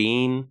it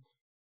being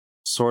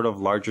sort of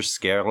larger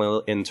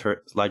scale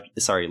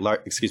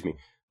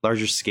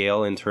larger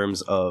scale in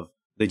terms of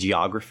the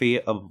geography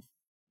of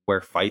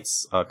where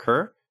fights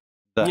occur,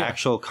 the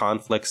actual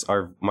conflicts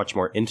are much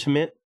more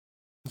intimate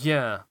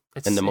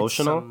and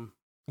emotional.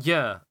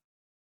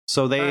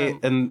 So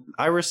and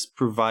Iris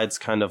provides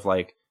kind of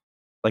like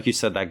you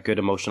said, that good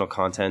emotional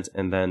content,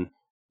 and then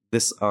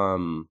this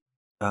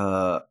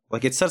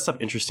like it sets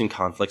up interesting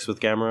conflicts with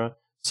Gamera.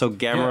 So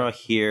Gamera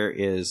here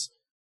is,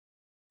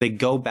 they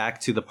go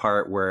back to the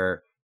part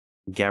where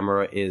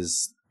Gamera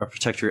is a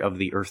protector of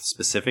the Earth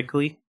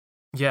specifically.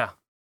 Yeah.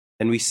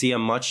 And we see a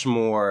much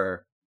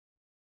more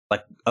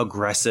like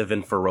aggressive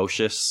and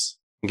ferocious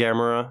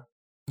Gamera.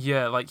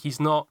 Yeah, like he's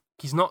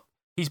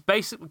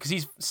basically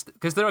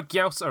because there are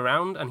Gyaos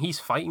around and he's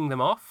fighting them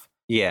off.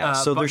 Yeah,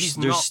 so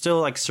there's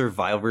still like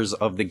survivors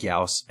of the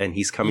Gyaos and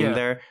he's coming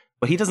there,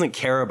 but he doesn't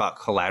care about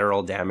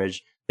collateral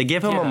damage. They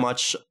give him a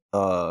much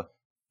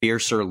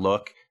fiercer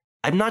look.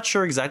 I'm not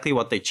sure exactly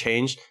what they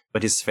changed,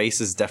 but his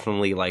face is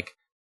definitely like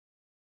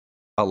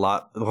a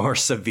lot more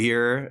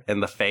severe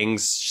and the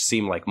fangs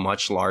seem like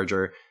much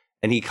larger,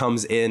 and he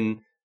comes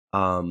in,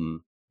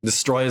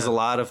 destroys a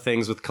lot of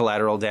things with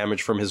collateral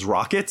damage from his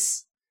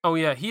rockets. Oh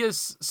yeah, he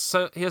has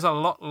a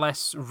lot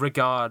less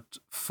regard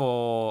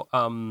for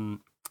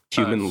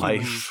human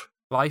life.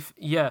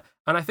 Yeah,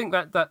 and I think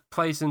that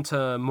plays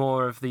into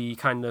more of the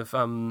kind of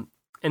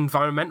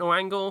environmental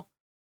angle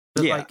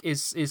that like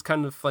is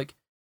kind of like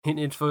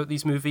hinted for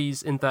these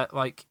movies, in that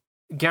like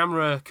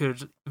Gamera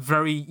could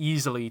very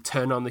easily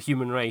turn on the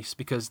human race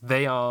because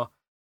they are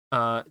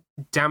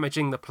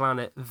damaging the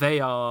planet. They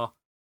are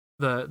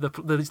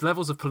these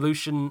levels of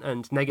pollution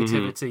and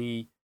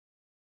negativity,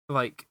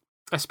 like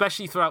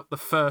especially throughout the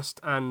first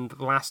and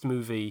last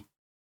movie,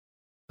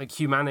 like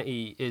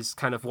humanity is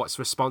kind of what's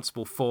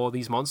responsible for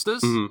these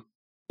monsters.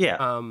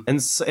 Yeah,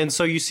 and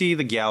so you see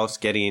the Gyaos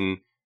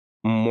getting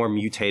more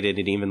mutated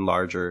and even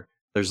larger.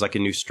 There's like a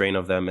new strain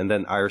of them, and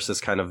then Iris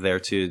is kind of there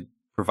to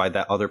provide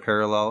that other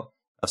parallel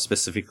of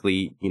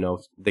specifically, you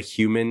know, the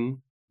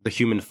human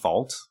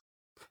fault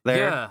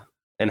there,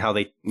 and how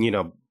they, you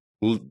know,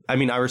 I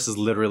mean, Iris is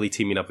literally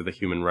teaming up with a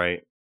human,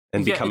 right,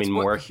 and becoming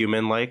more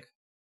human-like.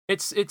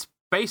 It's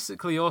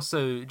basically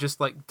also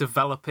just like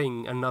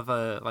developing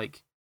another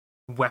like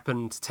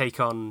weapon to take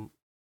on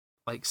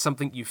like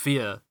something you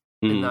fear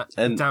and that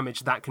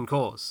damage that can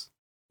cause.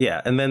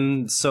 Yeah, and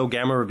then so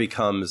Gamera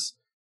becomes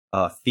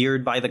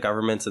feared by the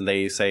government, and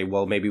they say,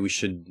 well, maybe we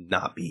should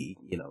not be,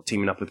 you know,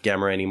 teaming up with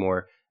Gamera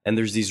anymore. And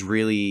there's these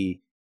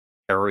really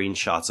harrowing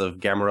shots of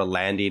Gamera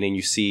landing, and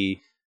you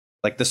see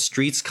like the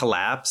streets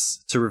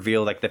collapse to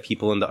reveal like the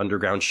people in the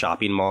underground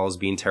shopping malls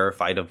being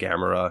terrified of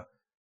Gamera,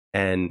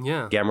 and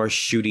Gamera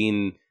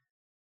shooting,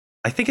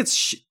 I think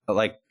it's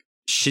like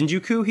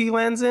Shinjuku he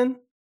lands in.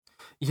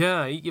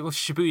 Yeah, it was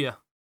Shibuya.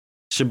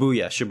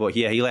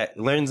 Yeah, he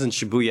lands in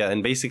Shibuya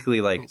and basically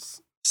like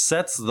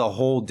sets the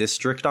whole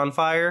district on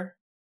fire.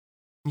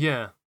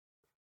 Yeah.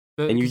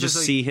 And you just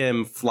see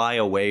him fly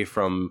away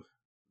from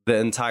the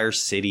entire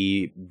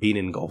city being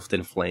engulfed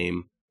in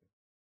flame.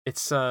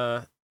 It's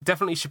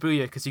definitely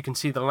Shibuya because you can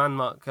see the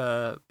landmark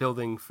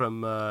building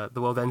from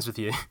The World Ends With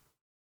You.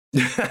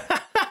 Which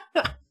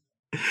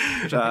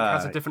I think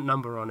has a different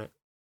number on it.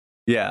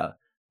 Yeah.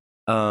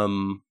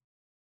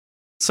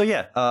 So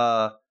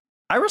yeah,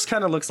 Iris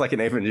kind of looks like an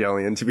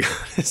Evangelion, to be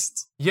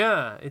honest.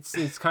 Yeah,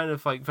 it's kind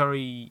of like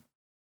very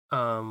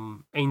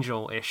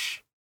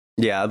angel-ish.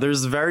 Yeah,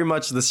 there's very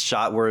much this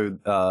shot where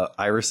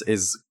Iris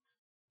is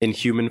in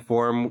human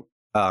form,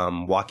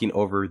 walking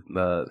over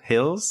the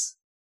hills,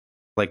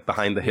 like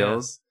behind the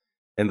hills,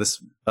 in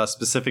this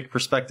specific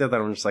perspective.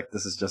 And I'm just like,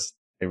 this is just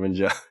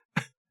Ava.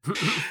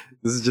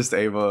 This is just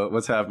Ava.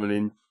 What's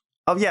happening?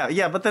 Oh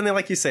yeah. But then,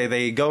 like you say,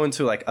 they go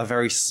into like a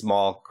very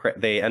small.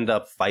 They end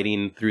up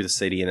fighting through the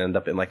city and end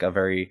up in like a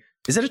very.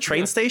 Is it a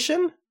train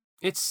station?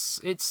 It's.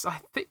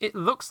 I think it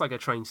looks like a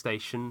train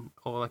station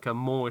or like a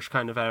moorish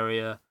kind of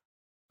area.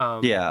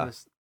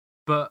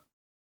 But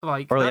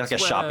like, or like a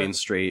shopping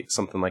street,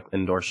 something like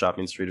indoor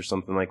shopping street or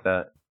something like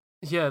that.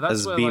 Yeah,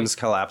 that's as beams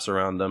collapse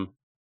around them,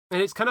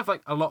 and it's kind of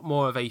like a lot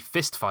more of a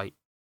fist fight.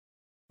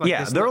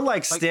 Like, they're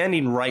like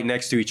standing right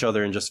next to each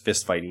other and just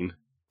fist fighting.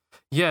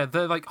 Yeah,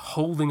 they're like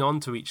holding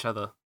on to each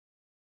other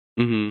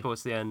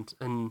towards the end,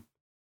 and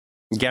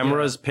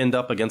Gamera's pinned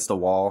up against the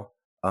wall.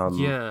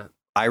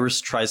 Iris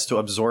tries to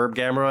absorb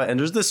Gamera, and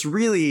there's this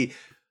really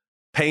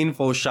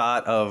painful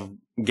shot of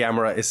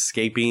Gamera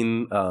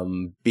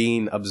escaping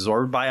being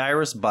absorbed by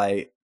Iris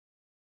by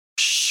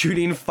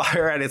shooting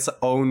fire at its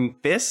own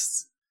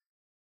fists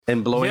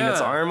and blowing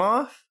its arm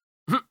off.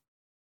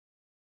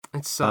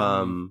 It's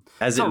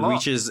as it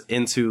reaches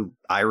into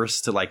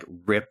Iris to like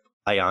rip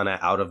Ayana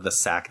out of the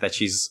sack that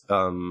she's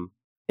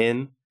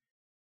in.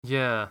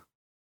 Yeah.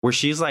 Where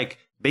she's like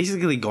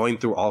basically going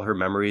through all her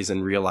memories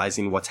and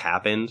realizing what's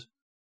happened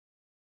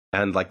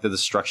and like the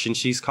destruction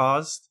she's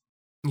caused.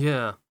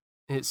 Yeah.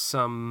 It's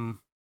and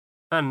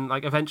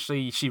like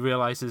eventually she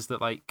realizes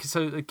that like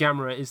so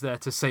Gamera is there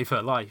to save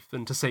her life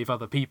and to save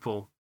other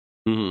people.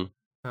 And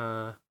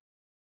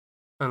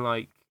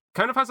like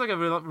kind of has like a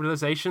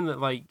realization that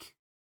like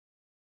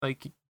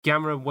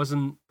Gamera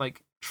wasn't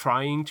like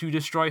trying to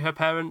destroy her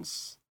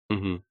parents.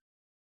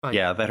 Like,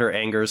 that her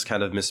anger is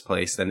kind of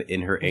misplaced, and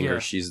in her anger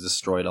she's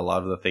destroyed a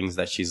lot of the things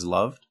that she's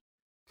loved.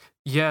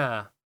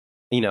 Yeah.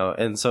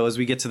 And so as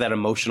we get to that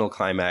emotional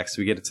climax,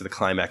 we get to the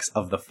climax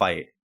of the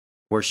fight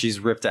where she's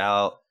ripped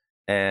out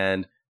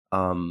and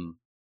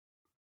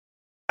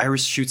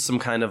Iris shoots some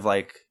kind of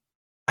like,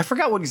 I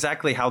forgot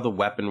exactly how the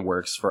weapon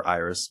works for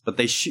Iris, but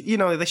they shoot,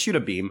 they shoot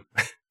a beam.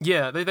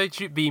 Yeah, they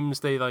shoot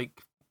beams, they like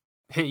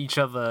hit each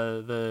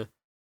other.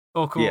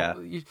 Oh, cool. Yeah.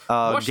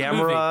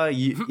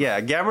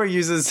 Gamera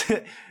uses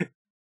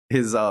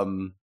his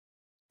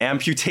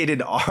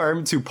amputated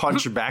arm to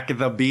punch back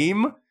the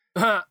beam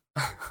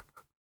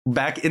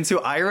back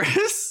into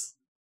Iris.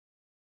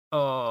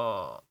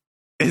 Oh,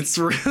 it's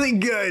really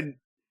good.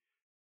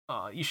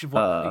 Oh, you should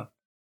watch.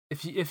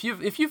 If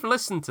you've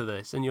listened to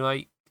this and you're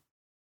like,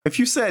 if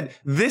you said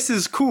this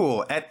is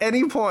cool at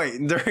any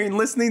point during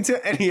listening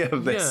to any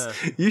of this,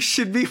 you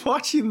should be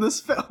watching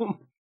this film.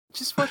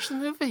 Just watch the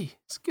movie.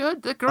 It's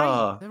good. They're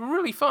great. They're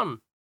really fun.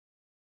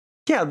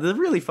 Yeah, they're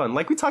really fun.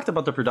 Like we talked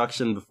about the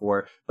production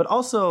before, but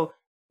also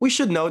we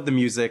should note the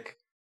music.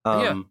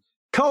 Ko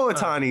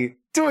Otani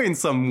doing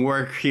some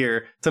work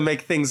here to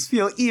make things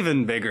feel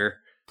even bigger.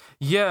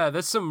 Yeah,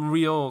 there's some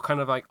real kind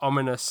of like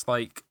ominous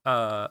like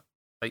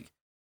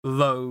low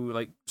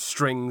like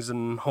strings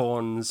and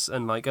horns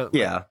and like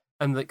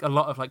and like a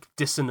lot of like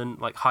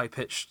dissonant like high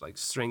pitched like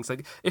strings.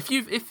 Like if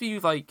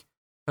you like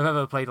have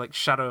ever played like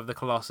Shadow of the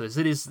Colossus,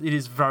 it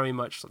is very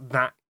much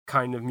that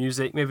kind of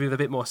music, maybe with a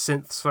bit more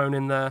synths thrown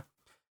in there.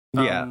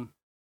 Like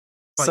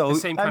so the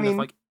same kind of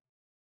like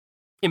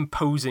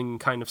imposing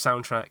kind of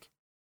soundtrack.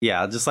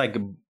 Yeah, just like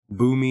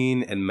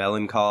booming and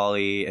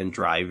melancholy and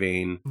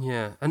driving.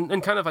 Yeah,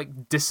 and kind of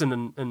like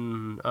dissonant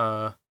and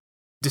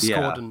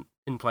discordant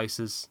in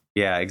places.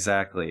 Yeah,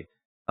 exactly.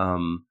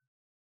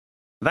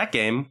 That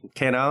game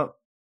came out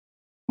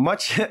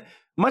much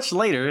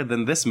later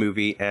than this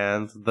movie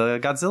and the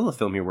Godzilla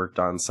film he worked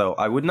on. So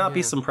I would not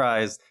be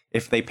surprised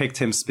if they picked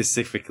him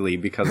specifically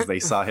because they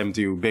saw him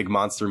do big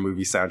monster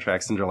movie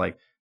soundtracks and they're like,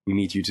 we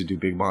need you to do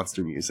big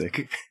monster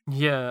music.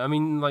 Yeah, I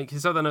mean, like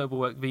his other notable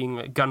work being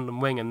like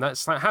Gundam Wing, and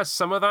that's like has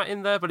some of that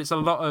in there, but it's a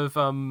lot of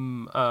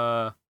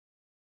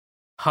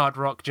hard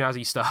rock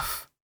jazzy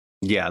stuff.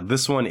 Yeah,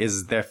 this one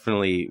is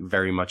definitely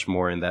very much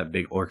more in that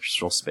big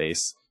orchestral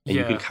space, and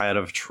you can kind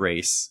of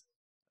trace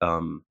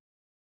the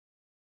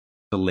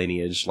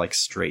lineage like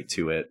straight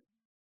to it.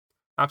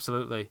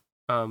 Absolutely.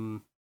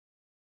 The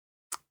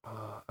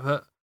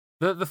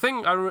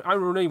thing I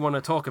really want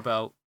to talk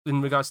about in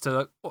regards to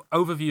like,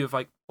 overview of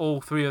like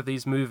all three of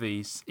these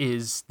movies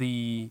is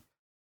the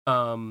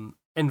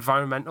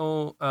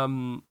environmental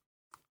slant.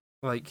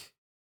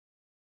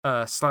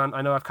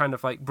 I know I've kind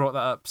of like brought that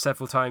up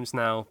several times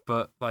now,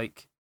 but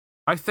like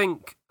I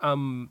think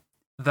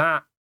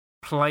that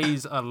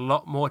plays a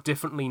lot more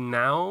differently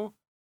now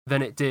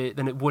than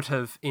it would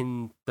have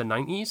in the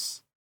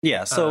 90s.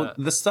 Yeah, so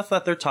the stuff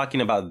that they're talking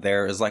about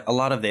there is like a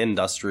lot of the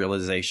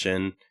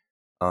industrialization,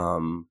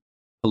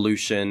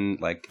 pollution,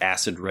 like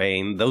acid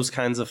rain, those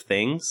kinds of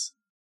things.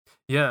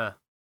 Yeah.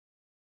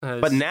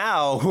 But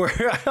now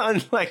we're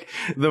on like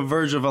the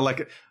verge of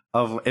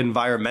of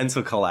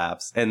environmental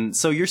collapse. And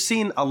so you're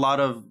seeing a lot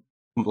of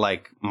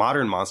like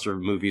modern monster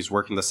movies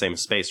work in the same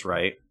space,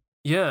 right?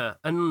 Yeah,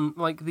 and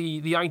like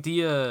the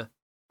idea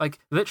like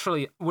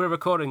literally, we're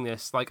recording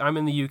this. Like I'm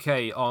in the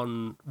UK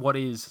on what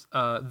is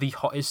the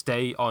hottest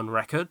day on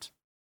record.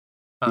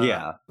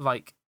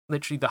 Like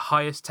literally the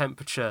highest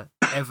temperature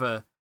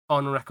ever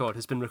on record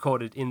has been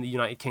recorded in the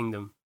United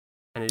Kingdom,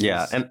 and it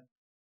is and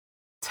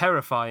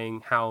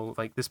terrifying how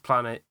like this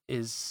planet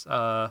is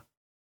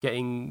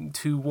getting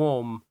too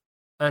warm,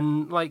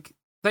 and like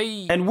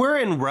we're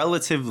in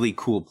relatively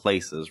cool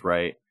places,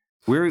 right?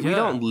 We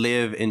don't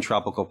live in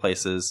tropical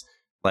places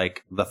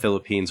like the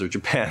Philippines or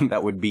Japan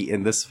that would be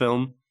in this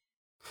film.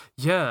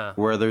 Yeah,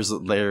 where there's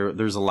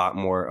a lot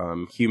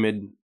more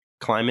humid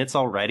climates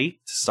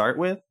already to start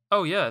with.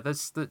 Oh yeah,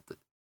 that's the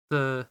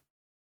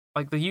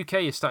like the UK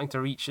is starting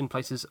to reach in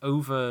places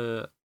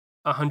over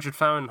 100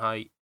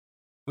 Fahrenheit,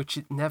 which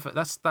it never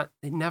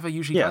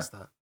usually does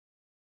that.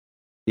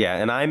 Yeah,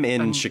 and I'm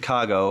in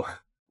Chicago,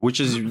 which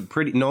is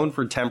pretty known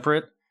for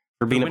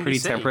being a pretty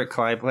temperate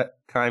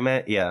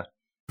climate. Yeah,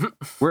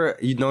 we're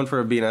known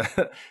for being a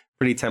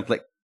pretty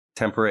temperate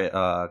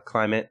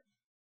climate,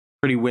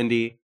 pretty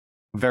windy,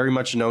 very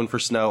much known for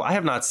snow. I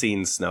have not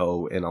seen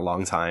snow in a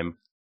long time.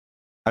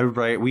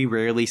 We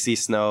rarely see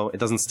snow. It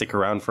doesn't stick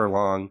around for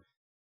long.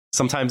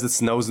 Sometimes it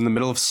snows in the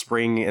middle of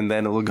spring and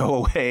then it'll go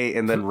away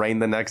and then rain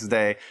the next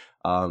day.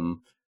 The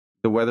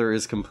weather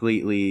is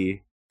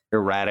completely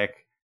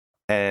erratic.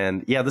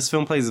 And yeah, this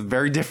film plays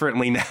very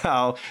differently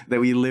now that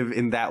we live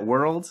in that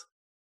world.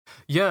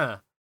 Yeah.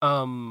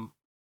 And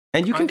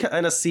you can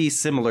kind of see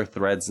similar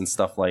threads and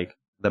stuff like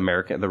the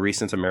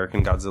recent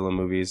American Godzilla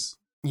movies.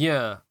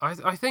 Yeah,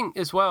 I think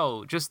as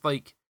well, just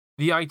like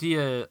the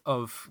idea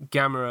of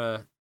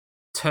Gamera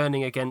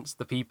turning against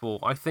the people.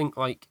 I think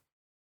like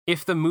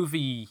if the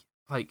movie,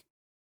 like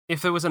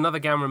if there was another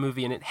Gamera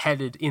movie and it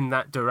headed in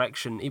that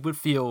direction, it would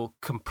feel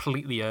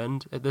completely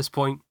earned at this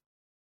point.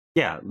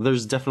 Yeah,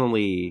 there's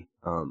definitely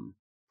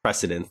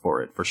precedent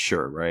for it for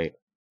sure, right?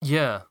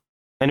 Yeah.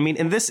 And I mean,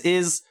 and this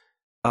is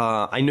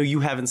I know you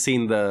haven't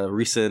seen the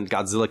recent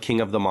Godzilla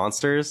King of the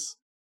Monsters.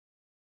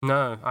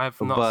 No, I have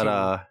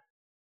not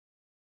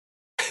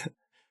seen it.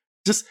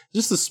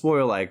 just to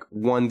spoil like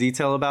one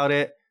detail about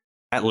it,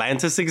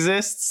 Atlantis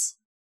exists.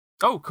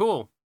 Oh,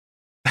 cool.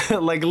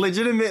 Like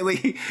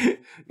legitimately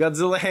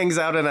Godzilla hangs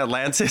out in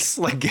Atlantis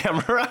like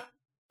Gamera.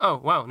 Oh,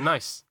 wow,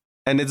 nice.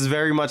 And it's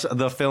very much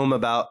the film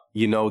about,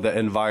 the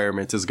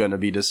environment is going to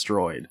be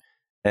destroyed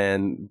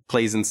and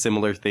plays in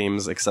similar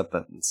themes, except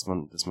that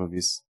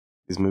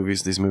these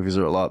movies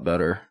are a lot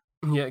better.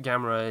 Yeah,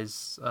 Gamera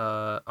is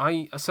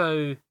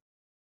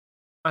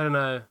I don't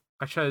know.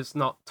 I chose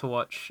not to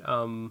watch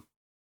the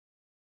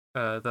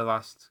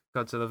last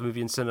Godzilla movie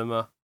in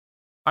cinema.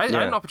 I had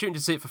an opportunity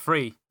to see it for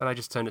free, and I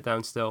just turned it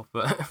down still.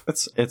 But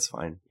it's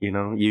fine.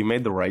 You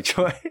made the right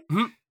choice.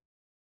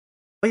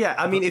 But yeah,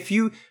 I mean, if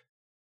you,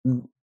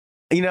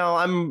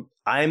 I'm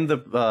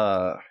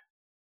the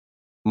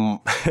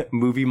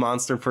movie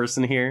monster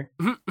person here.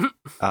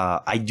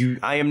 I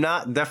am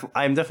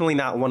definitely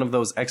not one of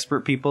those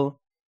expert people.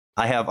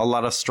 I have a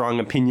lot of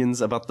strong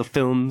opinions about the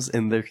films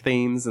and their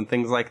themes and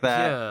things like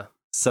that. Yeah.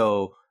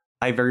 So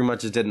I very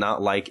much did not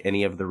like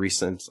any of the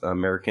recent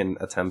American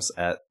attempts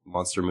at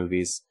monster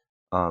movies.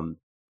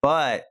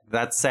 But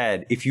that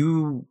said, if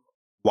you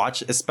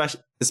watch,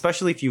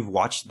 especially if you've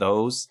watched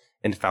those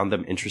and found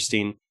them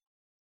interesting,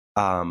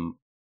 I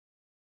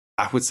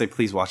would say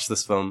please watch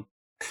this film.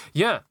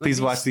 Yeah. Please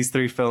watch these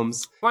 3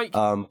 films. Like,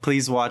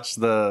 please watch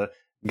the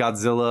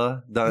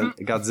Godzilla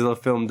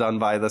film done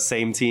by the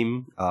same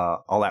team,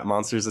 All That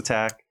Monsters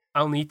Attack.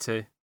 I'll need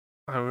to.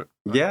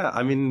 Yeah,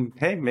 I mean,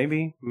 hey,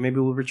 maybe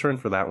we'll return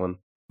for that one.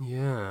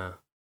 Yeah.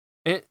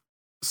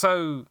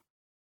 Because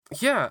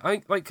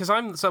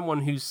I'm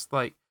someone who's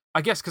like,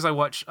 I guess because I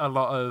watch a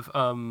lot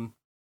of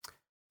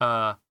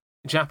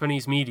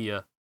Japanese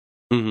media,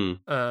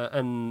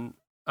 and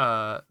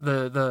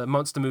the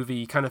monster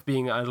movie kind of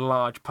being a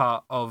large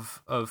part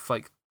of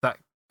like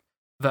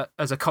that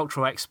as a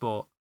cultural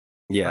export.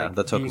 Yeah, like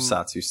the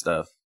tokusatsu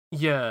stuff.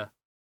 Yeah,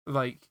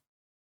 like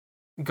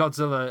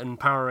Godzilla and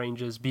Power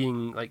Rangers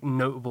being like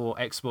notable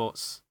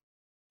exports.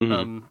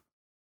 In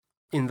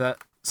that,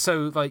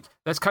 so like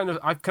I've kind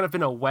of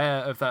been aware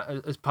of that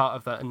as part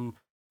of that, and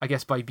I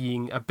guess by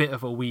being a bit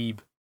of a weeb,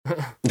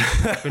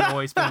 I've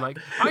always been like,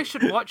 I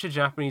should watch a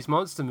Japanese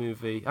monster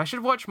movie. I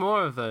should watch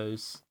more of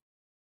those.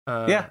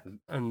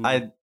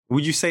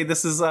 Would you say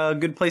this is a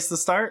good place to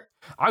start?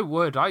 I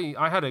would.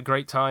 I had a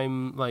great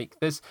time. Like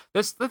there's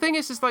the thing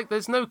is like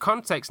there's no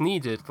context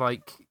needed.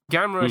 Like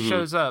Gamera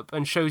shows up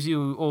and shows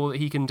you all that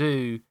he can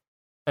do,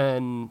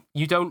 and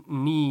you don't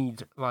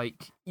need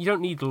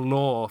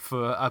lore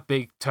for a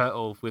big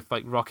turtle with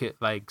like rocket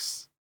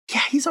legs.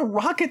 Yeah, he's a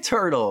rocket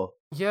turtle.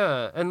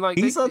 Yeah, and like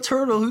he's a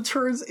turtle who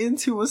turns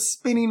into a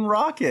spinning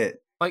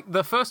rocket. Like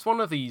the first one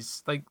of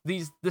these,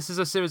 this is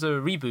a series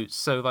of reboots,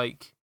 so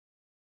like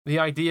the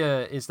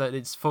idea is that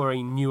it's for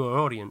a newer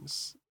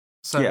audience.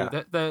 So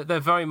yeah. they're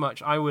very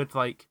much, I would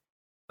like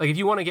if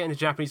you want to get into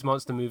Japanese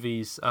monster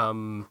movies,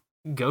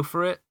 go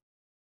for it.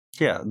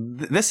 Yeah,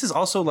 this is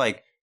also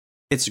like,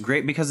 it's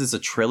great because it's a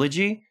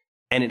trilogy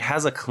and it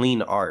has a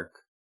clean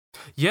arc.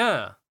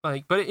 Yeah,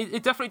 like, but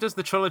it definitely does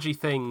the trilogy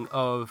thing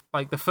of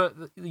like the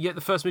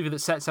first movie that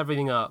sets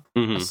everything up,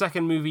 a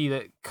second movie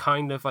that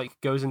kind of like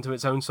goes into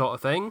its own sort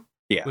of thing,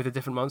 with a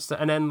different monster,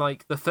 and then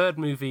like the third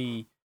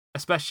movie,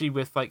 especially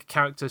with like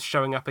characters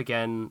showing up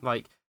again,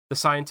 like the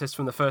scientist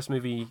from the first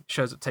movie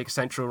shows up to take a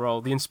central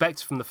role, the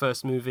inspector from the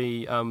first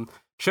movie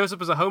shows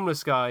up as a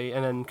homeless guy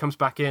and then comes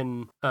back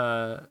in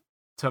to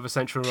have a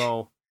central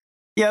role.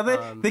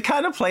 Yeah, they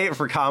kind of play it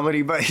for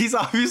comedy, but he's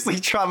obviously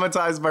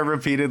traumatized by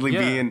repeatedly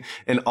being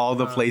in all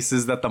the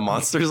places that the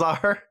monsters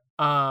are.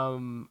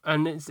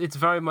 And it's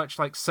very much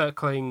like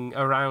circling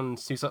around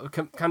to sort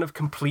of kind of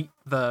complete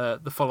the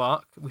full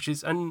arc, which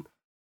is, and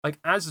like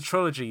as a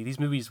trilogy, these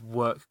movies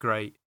work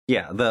great.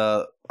 Yeah,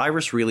 the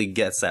Irish really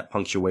gets that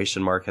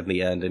punctuation mark at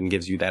the end and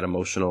gives you that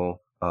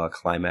emotional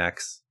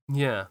climax.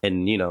 Yeah.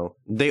 And, you know,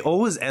 they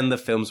always end the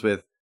films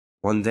with,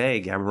 one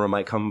day Gamera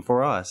might come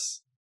for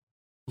us.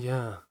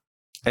 Yeah.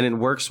 And it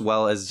works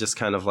well as just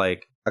kind of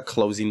like a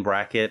closing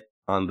bracket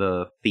on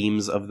the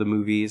themes of the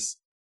movies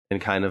and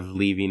kind of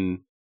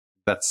leaving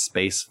that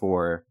space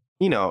for,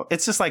 you know,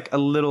 it's just like a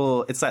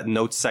little, it's that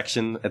notes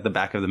section at the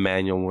back of the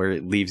manual where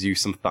it leaves you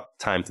some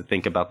time to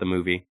think about the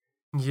movie.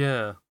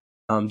 Yeah.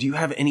 Do you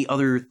have any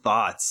other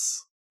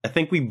thoughts? I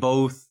think we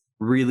both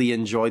really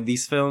enjoyed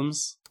these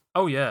films.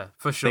 Oh, yeah,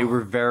 for sure. They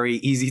were very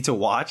easy to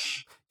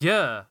watch.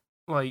 Yeah,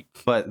 like...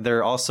 But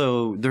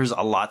there's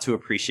a lot to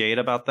appreciate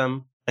about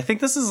them. I think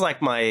this is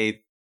like my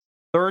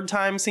third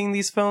time seeing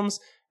these films,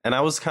 and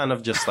I was kind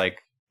of just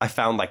like, I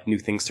found like new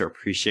things to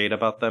appreciate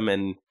about them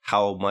and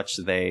how much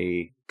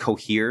they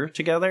cohere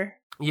together.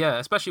 Yeah,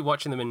 especially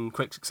watching them in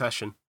quick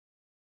succession.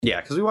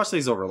 Yeah, because we watched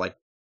these over like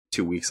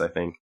 2 weeks, I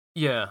think.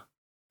 Yeah,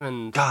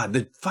 and... God,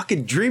 the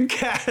fucking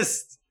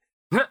Dreamcast!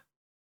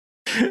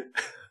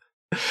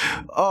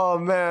 Oh,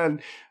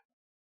 man.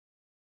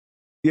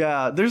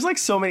 Yeah, there's like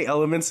so many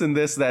elements in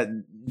this that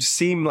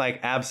seem like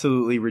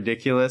absolutely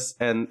ridiculous,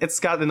 and it's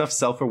got enough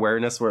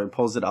self-awareness where it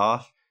pulls it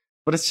off,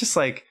 but it's just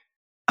like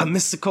a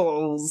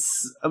mystical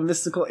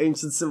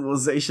ancient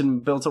civilization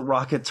built a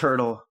rocket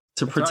turtle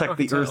to protect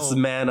the Earth's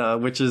mana,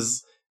 which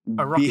is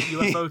a rocket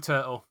UFO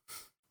turtle.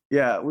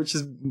 Yeah, which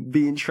is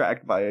being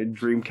tracked by a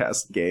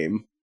Dreamcast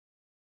game,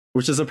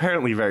 which is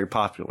apparently very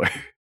popular.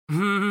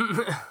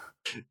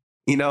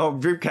 You know,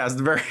 Dreamcast,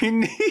 very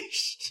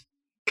niche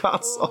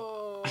console.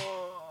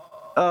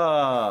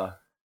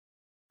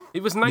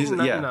 It was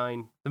 1999.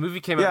 Yeah. The movie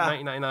came out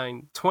in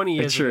 1999, 20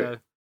 years ago.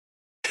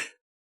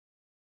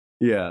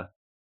 Yeah.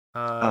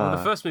 Well,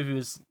 the first movie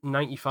was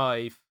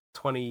 95,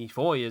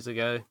 24 years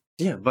ago.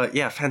 Yeah, but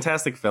yeah,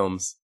 fantastic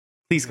films.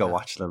 Please go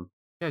watch them.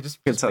 Yeah,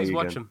 just please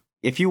watch them.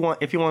 If you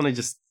want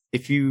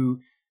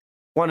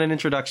an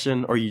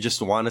introduction or you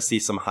just want to see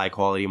some high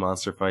quality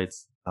monster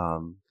fights,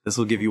 this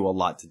will give you a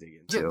lot to dig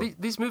into. Yeah,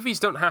 these movies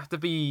don't have to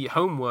be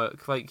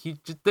homework. Like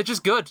they're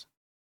just good.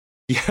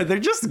 Yeah, they're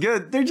just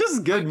good. They're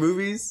just good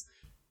movies.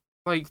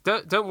 Like,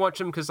 don't watch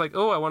them because, like,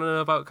 oh, I want to know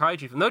about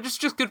kaiju. No,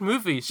 just good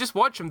movies. Just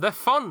watch them. They're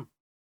fun.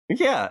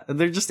 Yeah,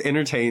 they're just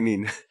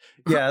entertaining.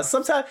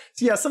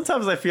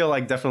 Sometimes I feel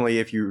like definitely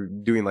if you're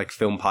doing, like,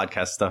 film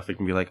podcast stuff, it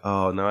can be like,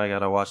 oh, no, I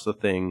gotta watch The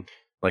Thing.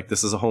 Like,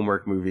 this is a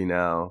homework movie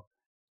now.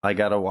 I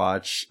gotta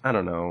watch, I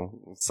don't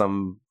know,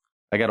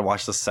 I gotta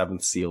watch The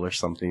Seventh Seal or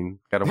something.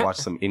 Gotta watch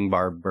some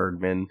Ingmar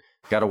Bergman.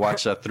 Gotta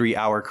watch a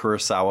 3-hour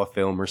Kurosawa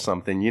film or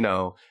something, you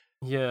know.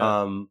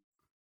 Yeah.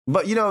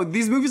 But, you know,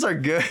 these movies are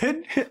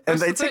good, and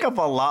they take up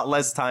a lot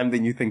less time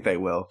than you think they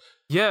will.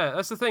 Yeah,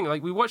 that's the thing.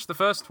 Like, we watched the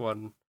first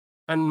one,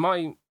 and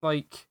I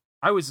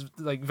was,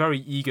 like, very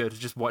eager to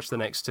just watch the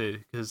next two,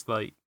 because,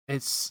 like,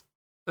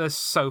 they're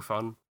so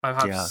fun. I've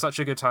had such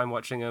a good time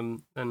watching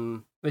them,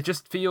 and they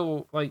just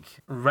feel,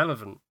 like,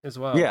 relevant as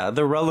well. Yeah,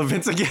 they're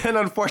relevant again,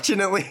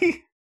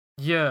 unfortunately.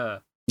 Yeah.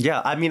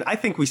 Yeah, I mean, I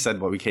think we said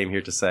what we came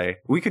here to say.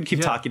 We could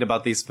keep talking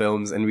about these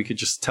films, and we could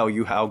just tell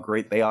you how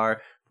great they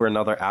are for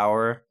another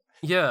hour.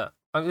 Yeah,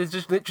 I mean, it's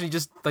just literally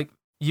just like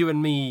you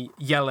and me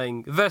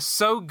yelling, they're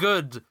so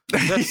good,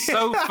 they're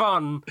so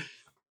fun,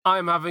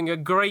 I'm having a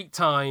great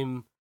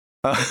time.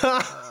 That's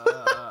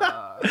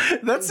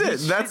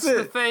it, that's it.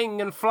 The thing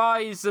and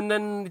flies and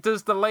then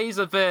does the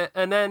laser bit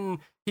and then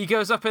he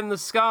goes up in the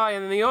sky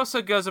and then he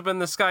also goes up in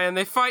the sky and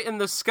they fight in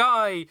the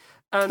sky.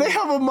 And they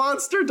have a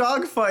monster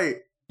dog fight.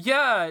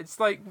 Yeah, it's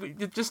like,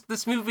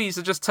 these movies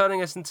are just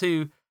turning us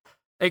into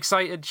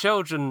excited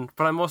children,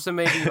 but I'm also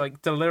maybe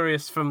like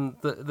delirious from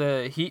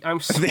the heat.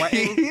 I'm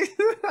sweating.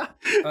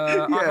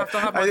 I have to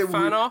have my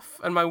fan off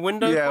and my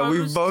window closed.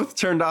 We've both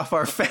turned off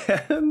our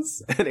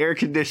fans and air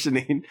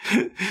conditioning,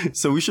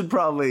 so we should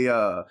probably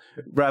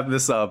wrap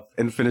this up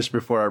and finish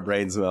before our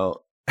brains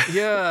melt.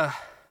 Yeah.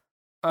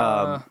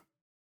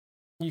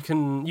 You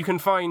can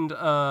find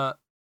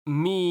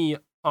me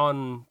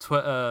on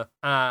Twitter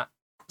at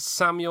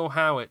Samuel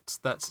Howitt.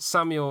 That's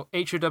Samuel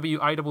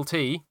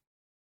HOWITT.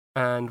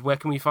 And where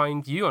can we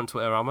find you on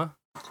Twitter, Amma?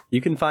 You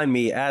can find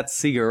me at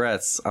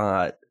Cigarettes,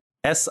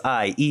 SIEGARETTES,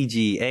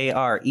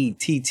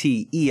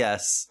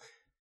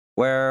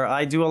 where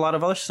I do a lot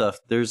of other stuff.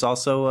 There's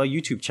also a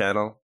YouTube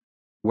channel.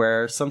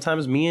 where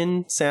sometimes me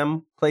and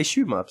Sam play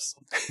shoot 'em ups.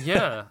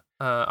 Yeah.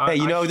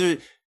 Hey,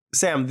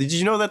 Sam, did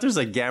you know that there's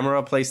a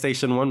Gamera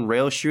PlayStation 1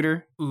 rail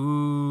shooter?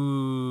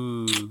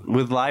 Ooh.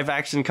 With live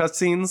action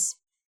cutscenes?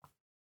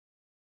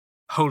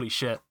 Holy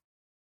shit.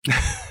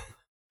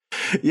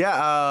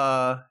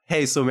 Yeah,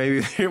 hey, so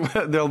maybe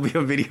there'll be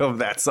a video of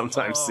that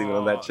sometime soon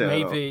on that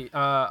channel. Maybe.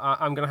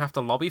 I'm gonna have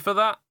to lobby for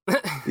that.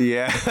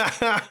 Yeah.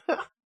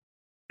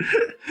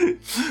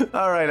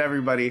 All right,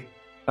 everybody,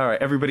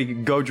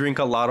 go drink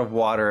a lot of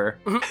water.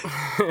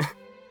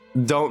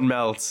 Don't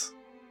melt.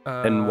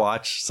 And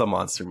watch some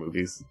monster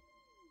movies.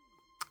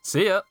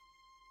 See ya.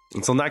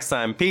 Until next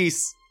time,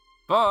 peace.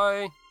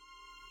 Bye.